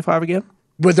Warriors starting 5 again?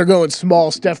 But they're going small.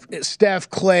 Steph,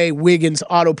 Clay, Wiggins,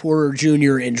 Otto Porter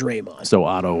Jr., and Draymond. So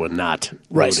Otto and not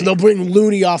right. Looney. So they'll bring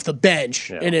Looney off the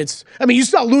bench, and you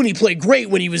saw Looney play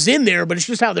great when he was in there, but it's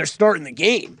just how they're starting the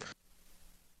game.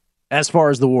 As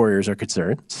far as the Warriors are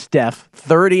concerned, Steph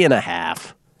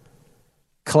 30.5,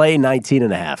 Clay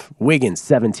 19.5, Wiggins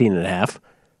 17.5,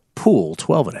 Poole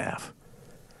 12.5.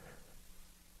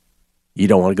 You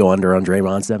don't want to go under on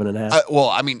Draymond 7.5? Well,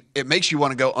 I mean, it makes you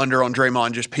want to go under on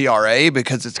Draymond just PRA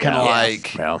because it's kind of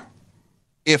like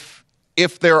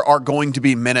if there are going to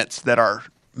be minutes that are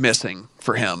missing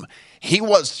for him, he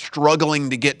was struggling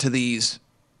to get to these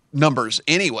numbers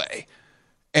anyway.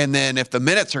 And then if the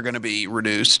minutes are going to be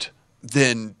reduced,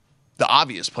 then the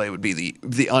obvious play would be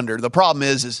the under. The problem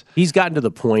is he's gotten to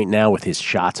the point now with his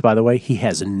shots, by the way, he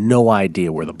has no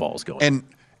idea where the ball's going.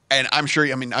 And I'm sure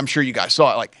you guys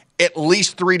saw it like at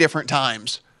least 3 different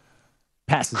times.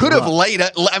 Passes could have up. laid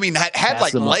it. I mean, had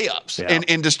like layups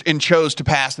and chose to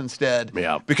pass instead.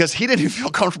 Yeah. Because he didn't even feel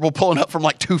comfortable pulling up from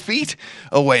like 2 feet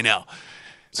away now.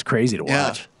 It's crazy to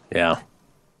watch. Yeah.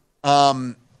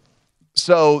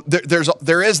 So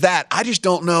there is that. I just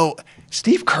don't know.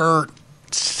 Steve Kerr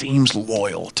seems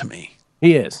loyal to me.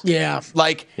 He is. Yeah.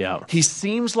 He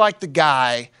seems like the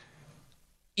guy.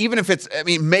 Even if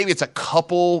maybe it's a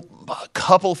couple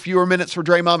fewer minutes for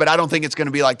Draymond, but I don't think it's going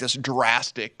to be like this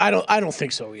drastic. I don't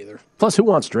think so either. Plus, who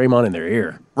wants Draymond in their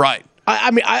ear? Right.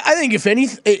 I think if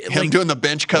anything, him doing the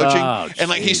bench coaching and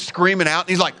like he's screaming out and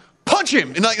he's like, punch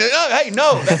him, and like, oh, hey,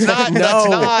 no, that's not,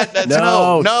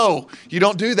 no, you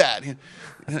don't do that.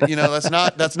 You know, that's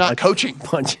not coaching.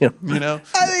 Punch him. You know,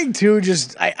 I think too.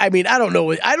 I don't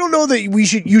know. I don't know that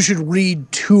you should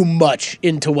read too much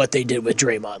into what they did with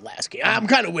Draymond last game. I'm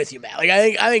kind of with you, Matt. Like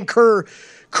I think Kerr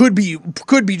could be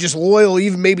just loyal,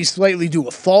 even maybe slightly do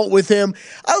a fault with him.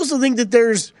 I also think that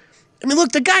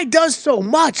look, the guy does so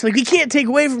much. Like we can't take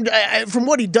away from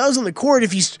what he does on the court.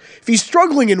 If he's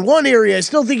struggling in one area, I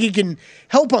still think he can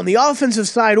help on the offensive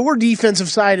side or defensive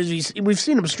side. We've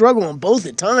seen him struggle on both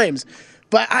at times.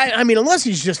 But I mean, unless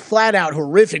he's just flat out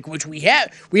horrific, which we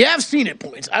have seen at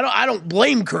points. I don't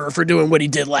blame Kerr for doing what he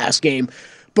did last game.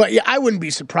 But yeah, I wouldn't be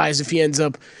surprised if he ends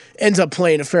up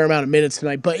playing a fair amount of minutes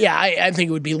tonight. But yeah, I think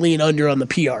it would be lean under on the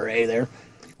PRA there.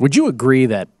 Would you agree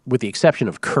that, with the exception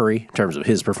of Curry, in terms of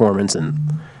his performance, and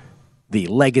the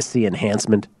legacy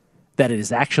enhancement that it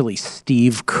is actually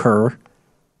Steve Kerr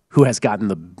who has gotten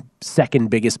the second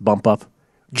biggest bump up.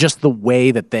 Just the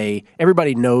way that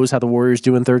everybody knows how the Warriors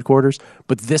do in third quarters,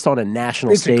 but this on a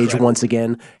national stage incredible. once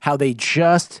again, how they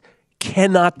just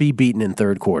cannot be beaten in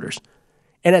third quarters.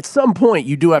 And at some point,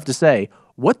 you do have to say,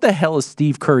 what the hell is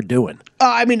Steve Kerr doing?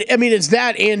 I mean, it's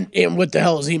that and what the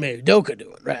hell is Ime Udoka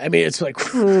doing, right? I mean, it's like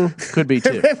could be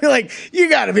too. I feel like you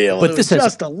got to be able to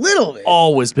adjust a little bit.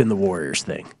 Always been the Warriors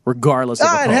thing, regardless of It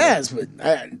opponent. has, but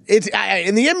it's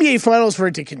in the NBA Finals for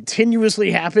it to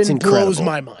continuously happen blows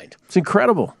my mind. It's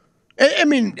incredible. I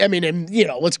mean, and,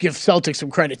 let's give Celtics some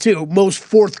credit too. Most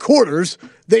fourth quarters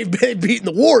they've been beating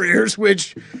the Warriors,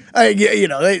 which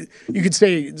you could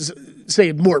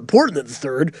say more important than the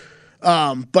third.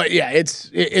 But yeah,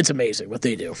 it's amazing what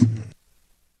they do.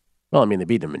 Well, I mean, they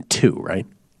beat them in 2, right?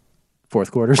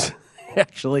 Fourth quarters,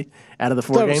 actually, out of the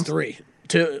 4 That games. was 3.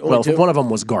 Two, Well, two. one of them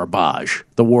was garbage.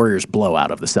 The Warriors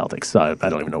blowout of the Celtics. So I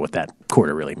don't even know what that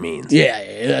quarter really means.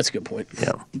 Yeah, that's a good point.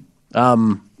 Yeah.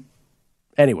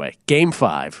 Anyway, Game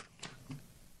 5.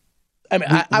 I mean,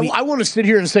 I want to sit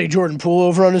here and say Jordan Poole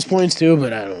over on his points too,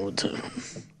 but I don't want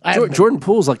to. Jordan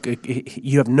Poole's like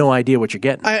you have no idea what you're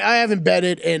getting. I haven't bet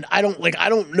it, and I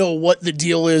don't know what the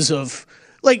deal is of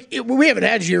we haven't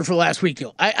had you here for last week.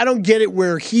 I don't get it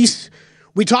where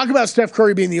we talk about Steph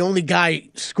Curry being the only guy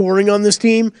scoring on this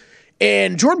team,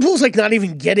 and Jordan Poole's not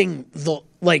even getting the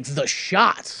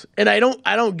shots, and I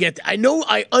don't get that.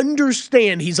 I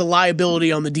understand he's a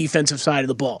liability on the defensive side of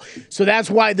the ball, so that's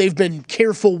why they've been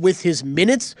careful with his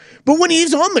minutes. But when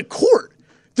he's on the court,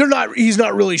 he's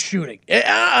not really shooting.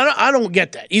 I don't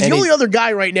get that. He's the only other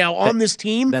guy right now on this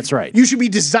team. That's right. You should be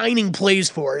designing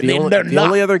plays for it. The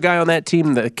only other guy on that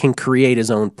team that can create his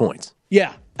own points.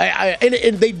 Yeah.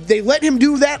 And they let him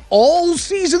do that all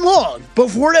season long,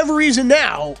 but for whatever reason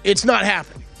now, it's not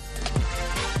happening.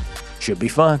 Should be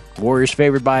fun. Warriors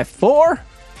favored by 4.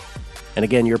 And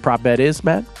again, your prop bet is,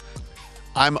 Matt?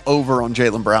 I'm over on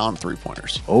Jaylen Brown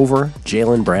 3-pointers. Over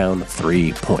Jaylen Brown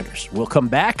 3-pointers. We'll come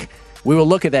back. We will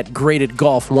look at that graded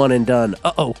golf one and done.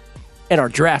 And our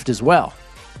draft as well.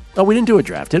 Oh, we didn't do a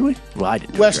draft, did we? Well, I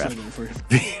didn't do a draft. For you.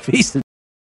 Feasted.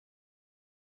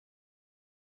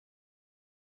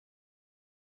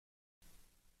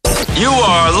 You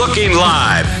are looking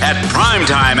live at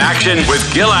Primetime Action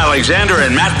with Gil Alexander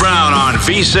and Matt Brown on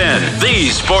VSiN, the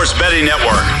Sports Betting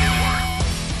Network.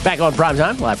 Back on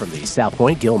Primetime, live from the South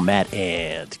Point. Gil, Matt,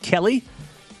 and Kelly.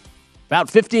 About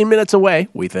 15 minutes away,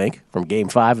 we think, from Game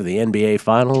 5 of the NBA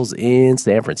Finals in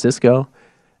San Francisco.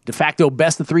 De facto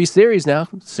best-of-3 series now.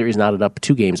 Series knotted up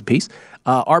 2 games apiece.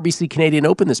 RBC Canadian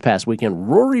Open this past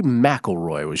weekend. Rory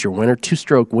McIlroy was your winner.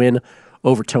 2-stroke win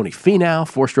over Tony Finau.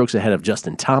 4 strokes ahead of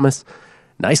Justin Thomas.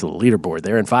 Nice little leaderboard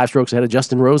there. And 5 strokes ahead of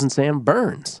Justin Rose and Sam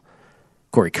Burns.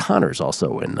 Corey Connors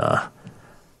also in the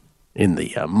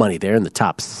money there, in the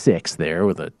top 6 there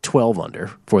with a 12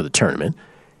 under for the tournament.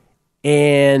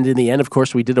 And in the end, of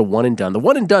course, we did a one and done. The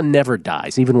one and done never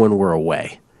dies, even when we're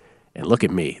away. And look at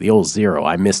me, the old 0.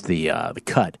 I missed the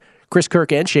cut. Chris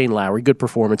Kirk and Shane Lowry, good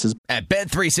performances. At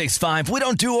Bet365, we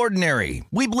don't do ordinary.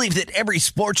 We believe that every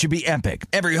sport should be epic.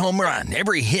 Every home run,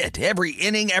 every hit, every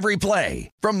inning, every play.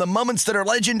 From the moments that are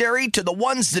legendary to the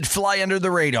ones that fly under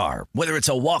the radar. Whether it's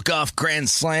a walk-off grand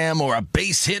slam or a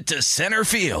base hit to center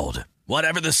field.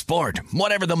 Whatever the sport,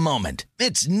 whatever the moment,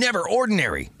 it's never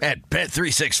ordinary at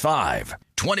Bet365.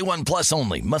 21 plus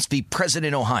only. Must be present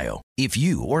in Ohio. If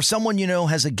you or someone you know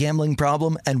has a gambling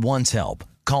problem and wants help,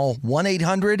 call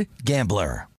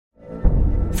 1-800-GAMBLER.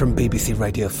 From BBC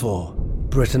Radio 4,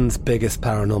 Britain's biggest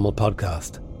paranormal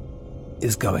podcast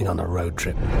is going on a road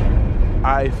trip.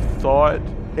 I thought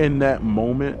in that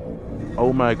moment,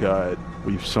 oh my God,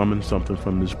 we've summoned something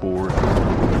from this board.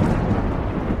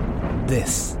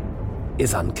 This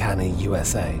is Uncanny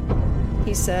USA.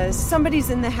 He says,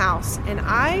 somebody's in the house, and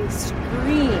I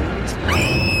screamed.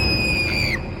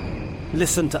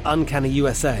 Listen to Uncanny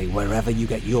USA wherever you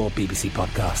get your BBC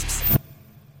podcasts,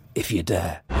 if you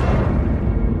dare.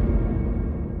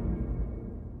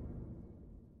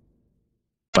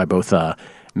 By both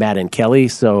Matt and Kelly.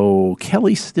 So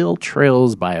Kelly still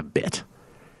trails by a bit.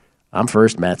 I'm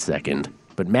first, Matt second.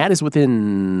 But Matt is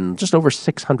within just over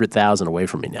 600,000 away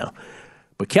from me now.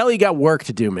 But Kelly got work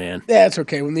to do, man. That's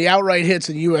okay. When the outright hits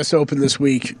in the U.S. Open this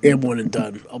week, and one and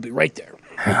done, I'll be right there.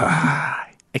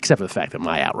 Except for the fact that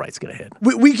my outright's going to hit.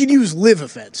 We can use live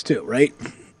events too, right?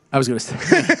 I was going to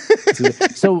say.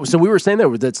 So we were saying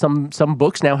that some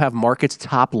books now have market's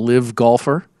top live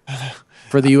golfer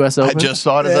for the U.S. Open. I just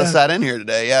saw it as I sat in here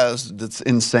today. Yeah, it's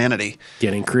insanity.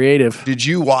 Getting creative. Did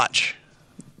you watch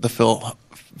the Phil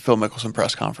Phil Mickelson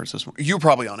press conference this morning. You were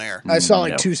probably on air. I saw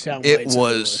like 2 sound bites. It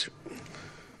was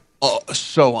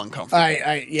so uncomfortable.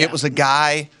 Yeah. It was a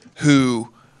guy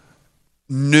who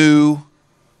knew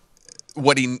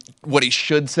what he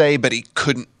should say, but he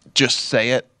couldn't just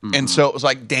say it. Mm-hmm. And so it was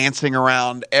like dancing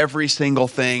around every single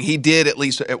thing. He did at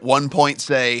least at one point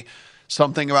say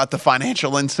something about the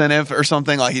financial incentive or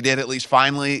something. Like he did at least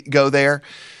finally go there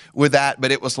with that.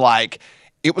 But it was like,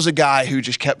 it was a guy who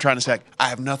just kept trying to say, like, I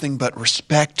have nothing but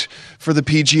respect for the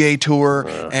PGA Tour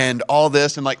and all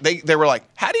this. And like they were like,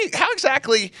 how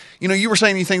exactly, you were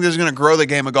saying you think this is going to grow the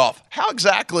game of golf. How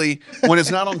exactly, when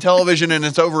it's not on television and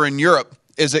it's over in Europe,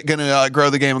 is it going to grow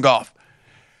the game of golf?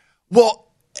 Well,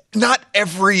 not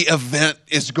every event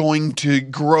is going to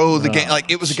grow the game. Like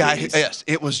it was a guy who, yes,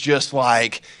 it was just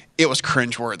like, it was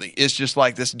cringeworthy. It's just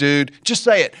like this dude, just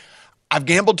say it. I've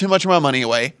gambled too much of my money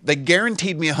away. They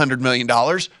guaranteed me $100 million.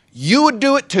 You would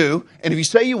do it too. And if you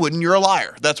say you wouldn't, you're a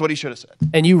liar. That's what he should have said.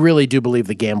 And you really do believe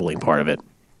the gambling part of it?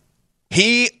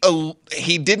 He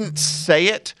didn't say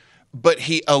it, but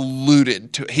he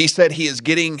alluded to it. He said he is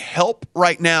getting help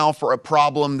right now for a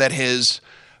problem that has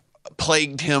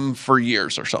plagued him for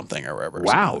years or something or whatever.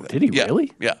 Wow. Like did he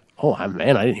really? Yeah. Oh,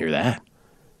 man, I didn't hear that.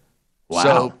 Wow.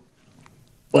 So,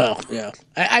 well, yeah.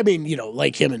 I mean,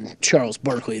 like him and Charles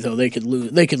Barkley, though, they could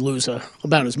lose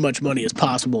about as much money as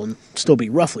possible and still be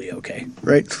roughly okay,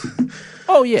 right?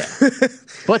 Oh yeah,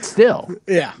 but still,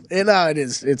 yeah. And it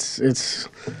is. It's.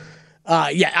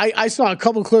 Yeah. I saw a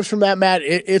couple clips from that, Matt.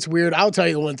 It's weird. I'll tell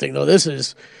you the one thing though. This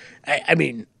is, I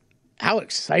mean, how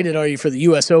excited are you for the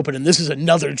U.S. Open? And this is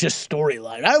another just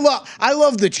storyline. I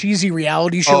love the cheesy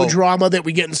reality show drama that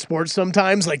we get in sports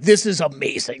sometimes. Like, this is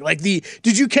amazing. Like,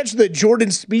 did you catch the Jordan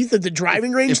Spieth at the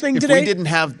driving range thing today? If we didn't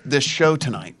have this show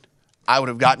tonight, I would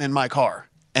have gotten in my car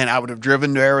and I would have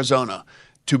driven to Arizona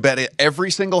to bet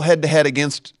every single head-to-head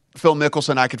against Phil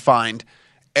Mickelson I could find.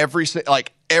 At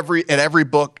every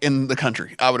book in the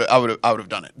country, I would have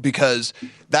done it, because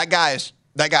that guy.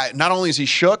 Not only is he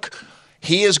shook,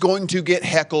 he is going to get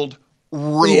heckled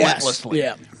relentlessly.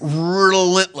 Yes, yeah.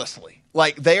 Relentlessly.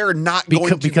 Like, they are not going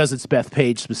to... Because it's Beth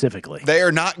Page specifically. They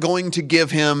are not going to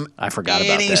give him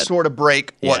any sort of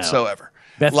break whatsoever.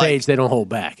 Beth Page, they don't hold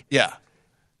back. Yeah.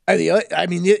 I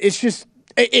mean, it's just...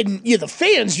 And the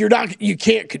fans, you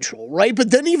can't control, right?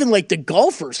 But then even like the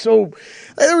golfers. So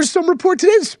there was some report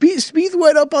today. Spieth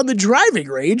went up on the driving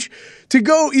range to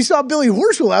go. You saw Billy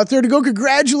Horschel out there to go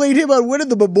congratulate him on winning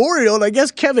the Memorial. And I guess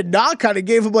Kevin Na kind of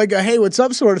gave him like a "Hey, what's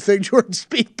up" sort of thing. Jordan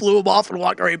Spieth blew him off and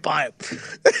walked right by him.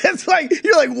 It's like,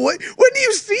 you're like, what? When do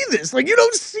you see this? Like, you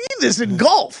don't see this in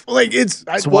golf. Like,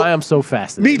 That's why I'm so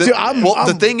fascinated. Me too.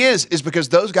 The thing is because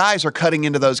those guys are cutting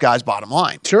into those guys' bottom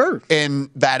line. Sure. And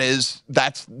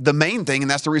that's the main thing,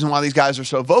 and that's the reason why these guys are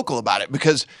so vocal about it,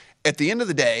 because at the end of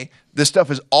the day, this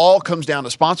stuff all comes down to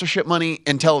sponsorship money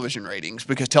and television ratings,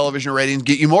 because television ratings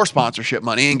get you more sponsorship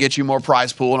money and get you more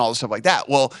prize pool and all this stuff like that.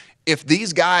 Well, if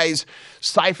these guys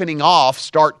siphoning off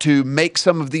start to make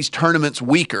some of these tournaments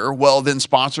weaker, well, then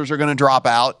sponsors are going to drop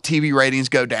out, TV ratings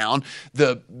go down.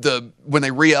 When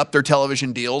they re-up their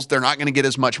television deals, they're not going to get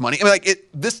as much money. I mean,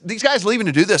 these guys leaving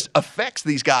to do this affects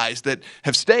these guys that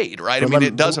have stayed, right?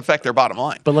 It does affect their bottom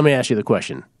line. But let me ask you the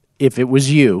question: if it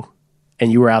was you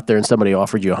and you were out there and somebody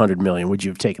offered you $100 million, would you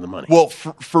have taken the money? Well,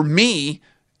 for me,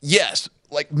 yes.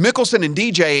 Like Mickelson and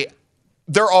DJ,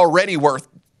 they're already worth.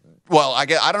 Well, I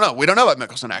don't know. We don't know about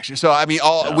Mickelson, actually. So, I mean,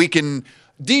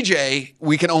 DJ,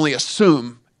 we can only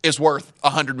assume is worth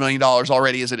 $100 million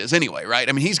already as it is anyway, right?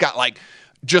 I mean, he's got like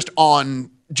just on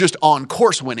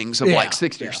course winnings of like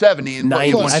 60 or 70. And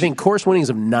 90, I think course winnings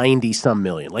of 90-some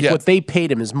million. Like what they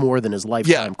paid him is more than his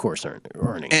lifetime course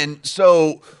earnings. And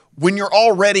so when you're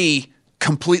already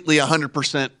completely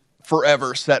 100%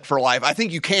 forever set for life, I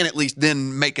think you can at least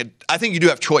then I think you do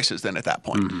have choices then at that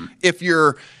point. Mm-hmm. If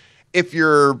you're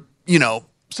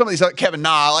some of these other, Kevin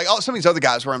Na, like some of these other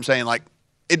guys where I'm saying like,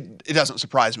 it doesn't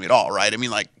surprise me at all, right? I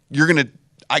mean, like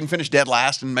I can finish dead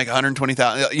last and make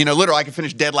 $120,000. Literally I can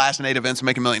finish dead last in 8 events and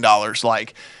make $1 million.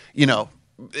 Like,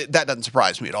 that doesn't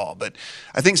surprise me at all. But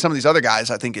I think some of these other guys,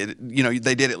 I think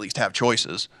they did at least have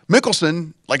choices.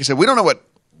 Mickelson, like I said, we don't know what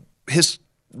his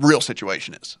real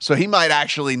situation is. So he might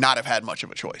actually not have had much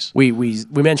of a choice. We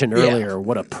mentioned earlier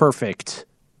what a perfect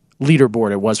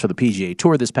leaderboard it was for the PGA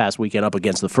Tour this past weekend up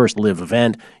against the first LIV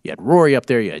event. You had Rory up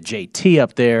there, you had JT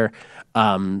up there,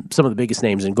 some of the biggest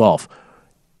names in golf.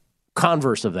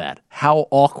 Converse of that, how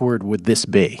awkward would this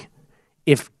be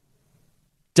if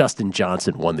Dustin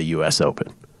Johnson won the U.S.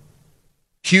 Open?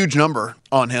 Huge number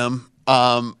on him.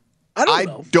 I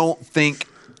don't think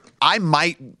I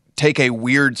might take a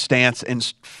weird stance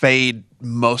and fade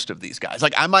most of these guys.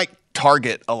 Like I might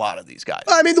target a lot of these guys.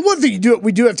 I mean, the one thing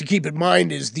we do have to keep in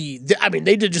mind is I mean,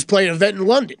 they did just play an event in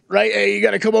London, right? Hey, you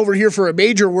got to come over here for a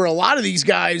major where a lot of these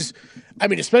guys, I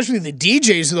mean, especially the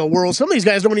DJs of the world, some of these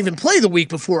guys don't even play the week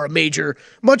before a major,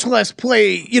 much less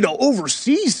play,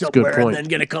 overseas somewhere and then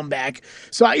get to come back.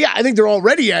 So, I think they're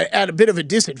already at a bit of a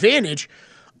disadvantage.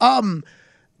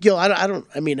 Gil,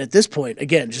 I mean, at this point,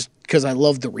 again, just because I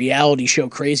love the reality show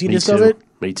craziness of it.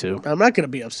 Me too. I'm not going to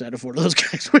be upset if one of those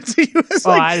guys wins the U.S.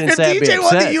 I didn't say I'd be upset. If DJ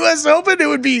won the U.S. Open, it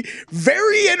would be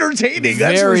very entertaining.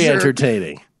 Very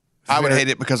entertaining. I would hate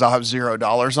it because I'll have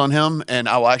 $0 on him, and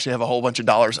I will actually have a whole bunch of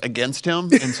dollars against him,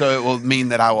 and so it will mean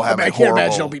that I will have I a can't horrible.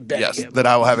 imagine I'll be betting him. That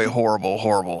I will have a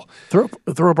horrible. Throw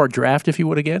up our draft if you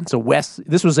would again. So Wes,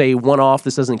 this was a one-off.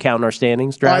 This doesn't count in our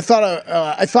standings draft.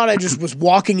 I thought I just was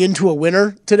walking into a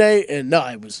winner today, and no,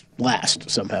 I was last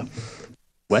somehow.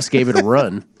 Wes gave it a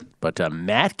run, but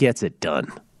Matt gets it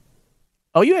done.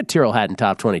 Oh, you had Tyrrell Hatton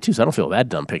top 22, so I don't feel that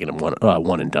dumb picking him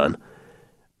one and done.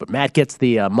 But Matt gets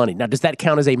the money. Now, does that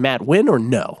count as a Matt win or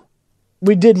no?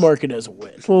 We did mark it as a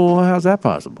win. Well, how's that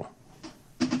possible?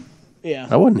 Yeah.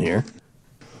 I wasn't here.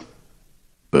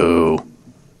 Boo.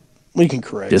 We can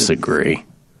correct Disagree.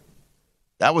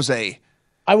 That was I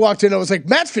walked in, I was like,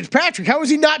 Matt Fitzpatrick, how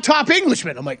is he not top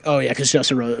Englishman? I'm like, oh, yeah, because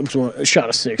Justin Rose was a shot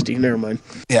of 60. Never mind.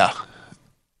 Yeah.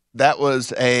 That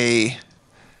was I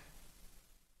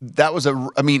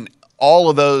mean,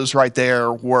 all of those right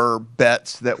there were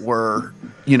bets that were,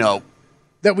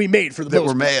 that we made for the that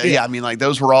were made. Yeah, I mean, like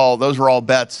those were all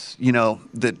bets,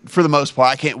 that for the most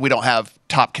part, we don't have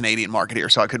top Canadian market here,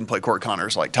 so I couldn't play Corey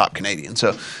Connors like top Canadian.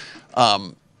 So,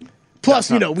 plus,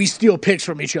 we steal picks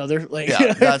from each other. Like,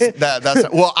 yeah, that's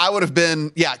well, I would have been,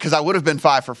 because I would have been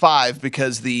 5 for 5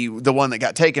 because the one that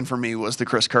got taken from me was the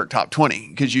Chris Kirk top 20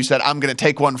 because you said I'm going to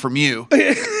take one from you.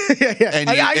 And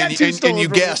you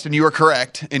guessed, and you were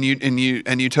correct, and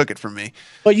you took it from me.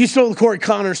 But you stole Corey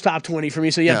Connors top 20 from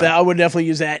me, so I would definitely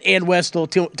use that. And Wes stole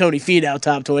Tony Finau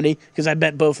top 20 because I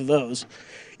bet both of those.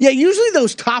 Yeah, usually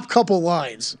those top couple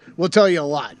lines will tell you a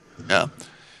lot. Yeah,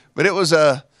 but it was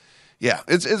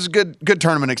it's a good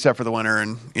tournament except for the winner,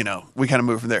 and we kind of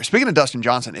moved from there. Speaking of Dustin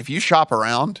Johnson, if you shop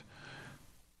around,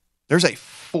 there's a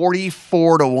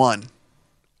 44-1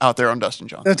 out there on Dustin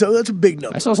Johnson. That's a big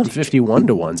number. I saw some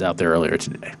 51-1s out there earlier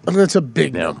today. That's a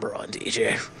big number on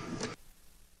DJ.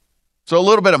 So a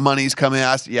little bit of money's coming.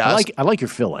 I like your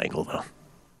Phil angle though.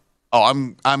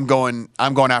 Oh, I'm going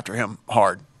after him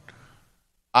hard.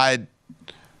 I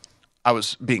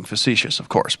was being facetious, of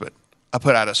course, but I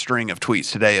put out a string of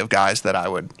tweets today of guys that I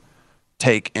would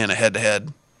take in a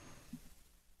head-to-head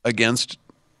against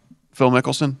Phil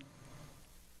Mickelson.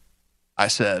 I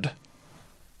said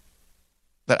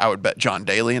that I would bet John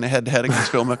Daly in a head-to-head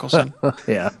against Phil Mickelson.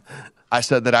 Yeah. I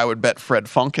said that I would bet Fred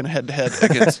Funk in a head-to-head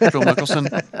against Phil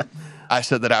Mickelson. I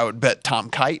said that I would bet Tom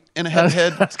Kite in a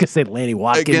head-to-head. I was going to say Lanny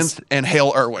Watkins. And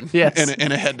Hale Irwin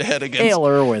in a head-to-head against Hale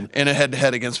Irwin. In a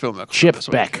head-to-head against Phil Mickelson. Chip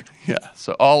Beck. Yeah.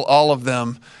 So all of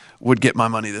them would get my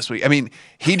money this week. I mean,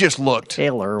 he just looked.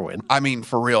 Hale Irwin. I mean,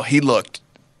 for real, he looked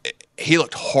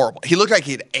horrible. He looked like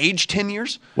he had aged 10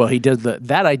 years. Well, he did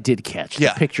that I did catch.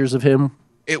 The pictures of him.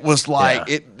 It was like,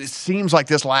 it seems like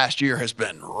this last year has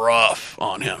been rough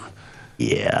on him.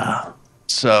 Yeah.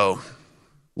 So,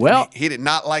 well, he did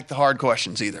not like the hard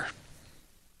questions either.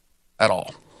 At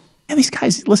all. And these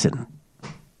guys, listen,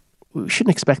 we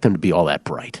shouldn't expect them to be all that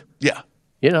bright. Yeah.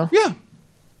 Yeah.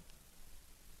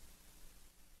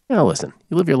 Listen,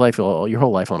 you live your life, your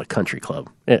whole life on a country club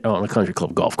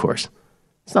golf course.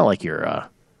 It's not like you're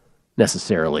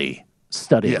necessarily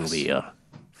studying the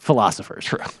philosophers.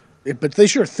 True. Yeah, but they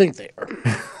sure think they are.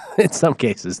 In some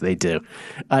cases, they do.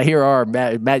 Here are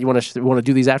Matt. You want to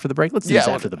do these after the break? Let's do this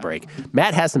after the break.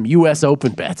 Matt has some U.S.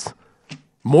 Open bets.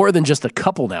 More than just a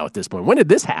couple now at this point. When did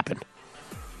this happen?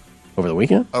 Over the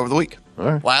weekend? Over the week. All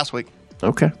right. Last week.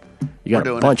 Okay. You got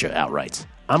a bunch of outrights.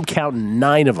 I'm counting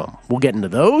 9 of them. We'll get into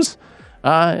those.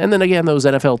 And then again, those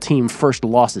NFL team first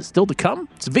losses still to come.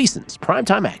 It's VSiN's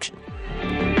Primetime Action.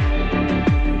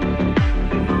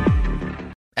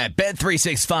 At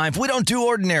Bet365, we don't do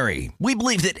ordinary. We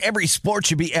believe that every sport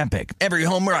should be epic. Every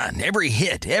home run, every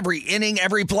hit, every inning,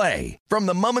 every play. From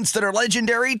the moments that are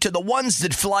legendary to the ones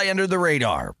that fly under the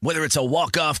radar. Whether it's a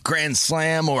walk-off grand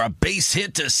slam or a base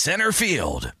hit to center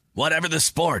field. Whatever the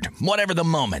sport, whatever the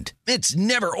moment. It's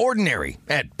never ordinary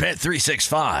at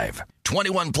Bet365.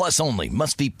 21 plus only.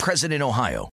 Must be present in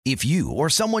Ohio. If you or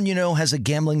someone you know has a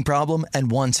gambling problem and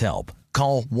wants help,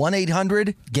 call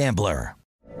 1-800-GAMBLER.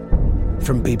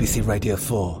 From BBC Radio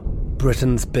 4,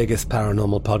 Britain's biggest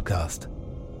paranormal podcast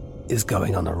is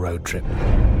going on a road trip.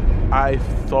 I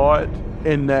thought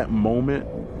in that moment,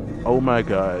 oh my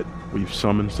God, we've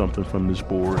summoned something from this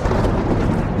board.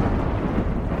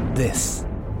 This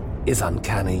is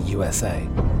Uncanny USA.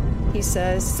 He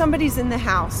says, somebody's in the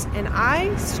house, and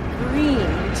I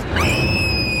screamed.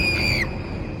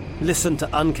 Listen to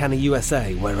Uncanny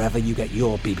USA wherever you get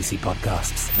your BBC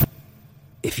podcasts,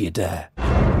 if you dare.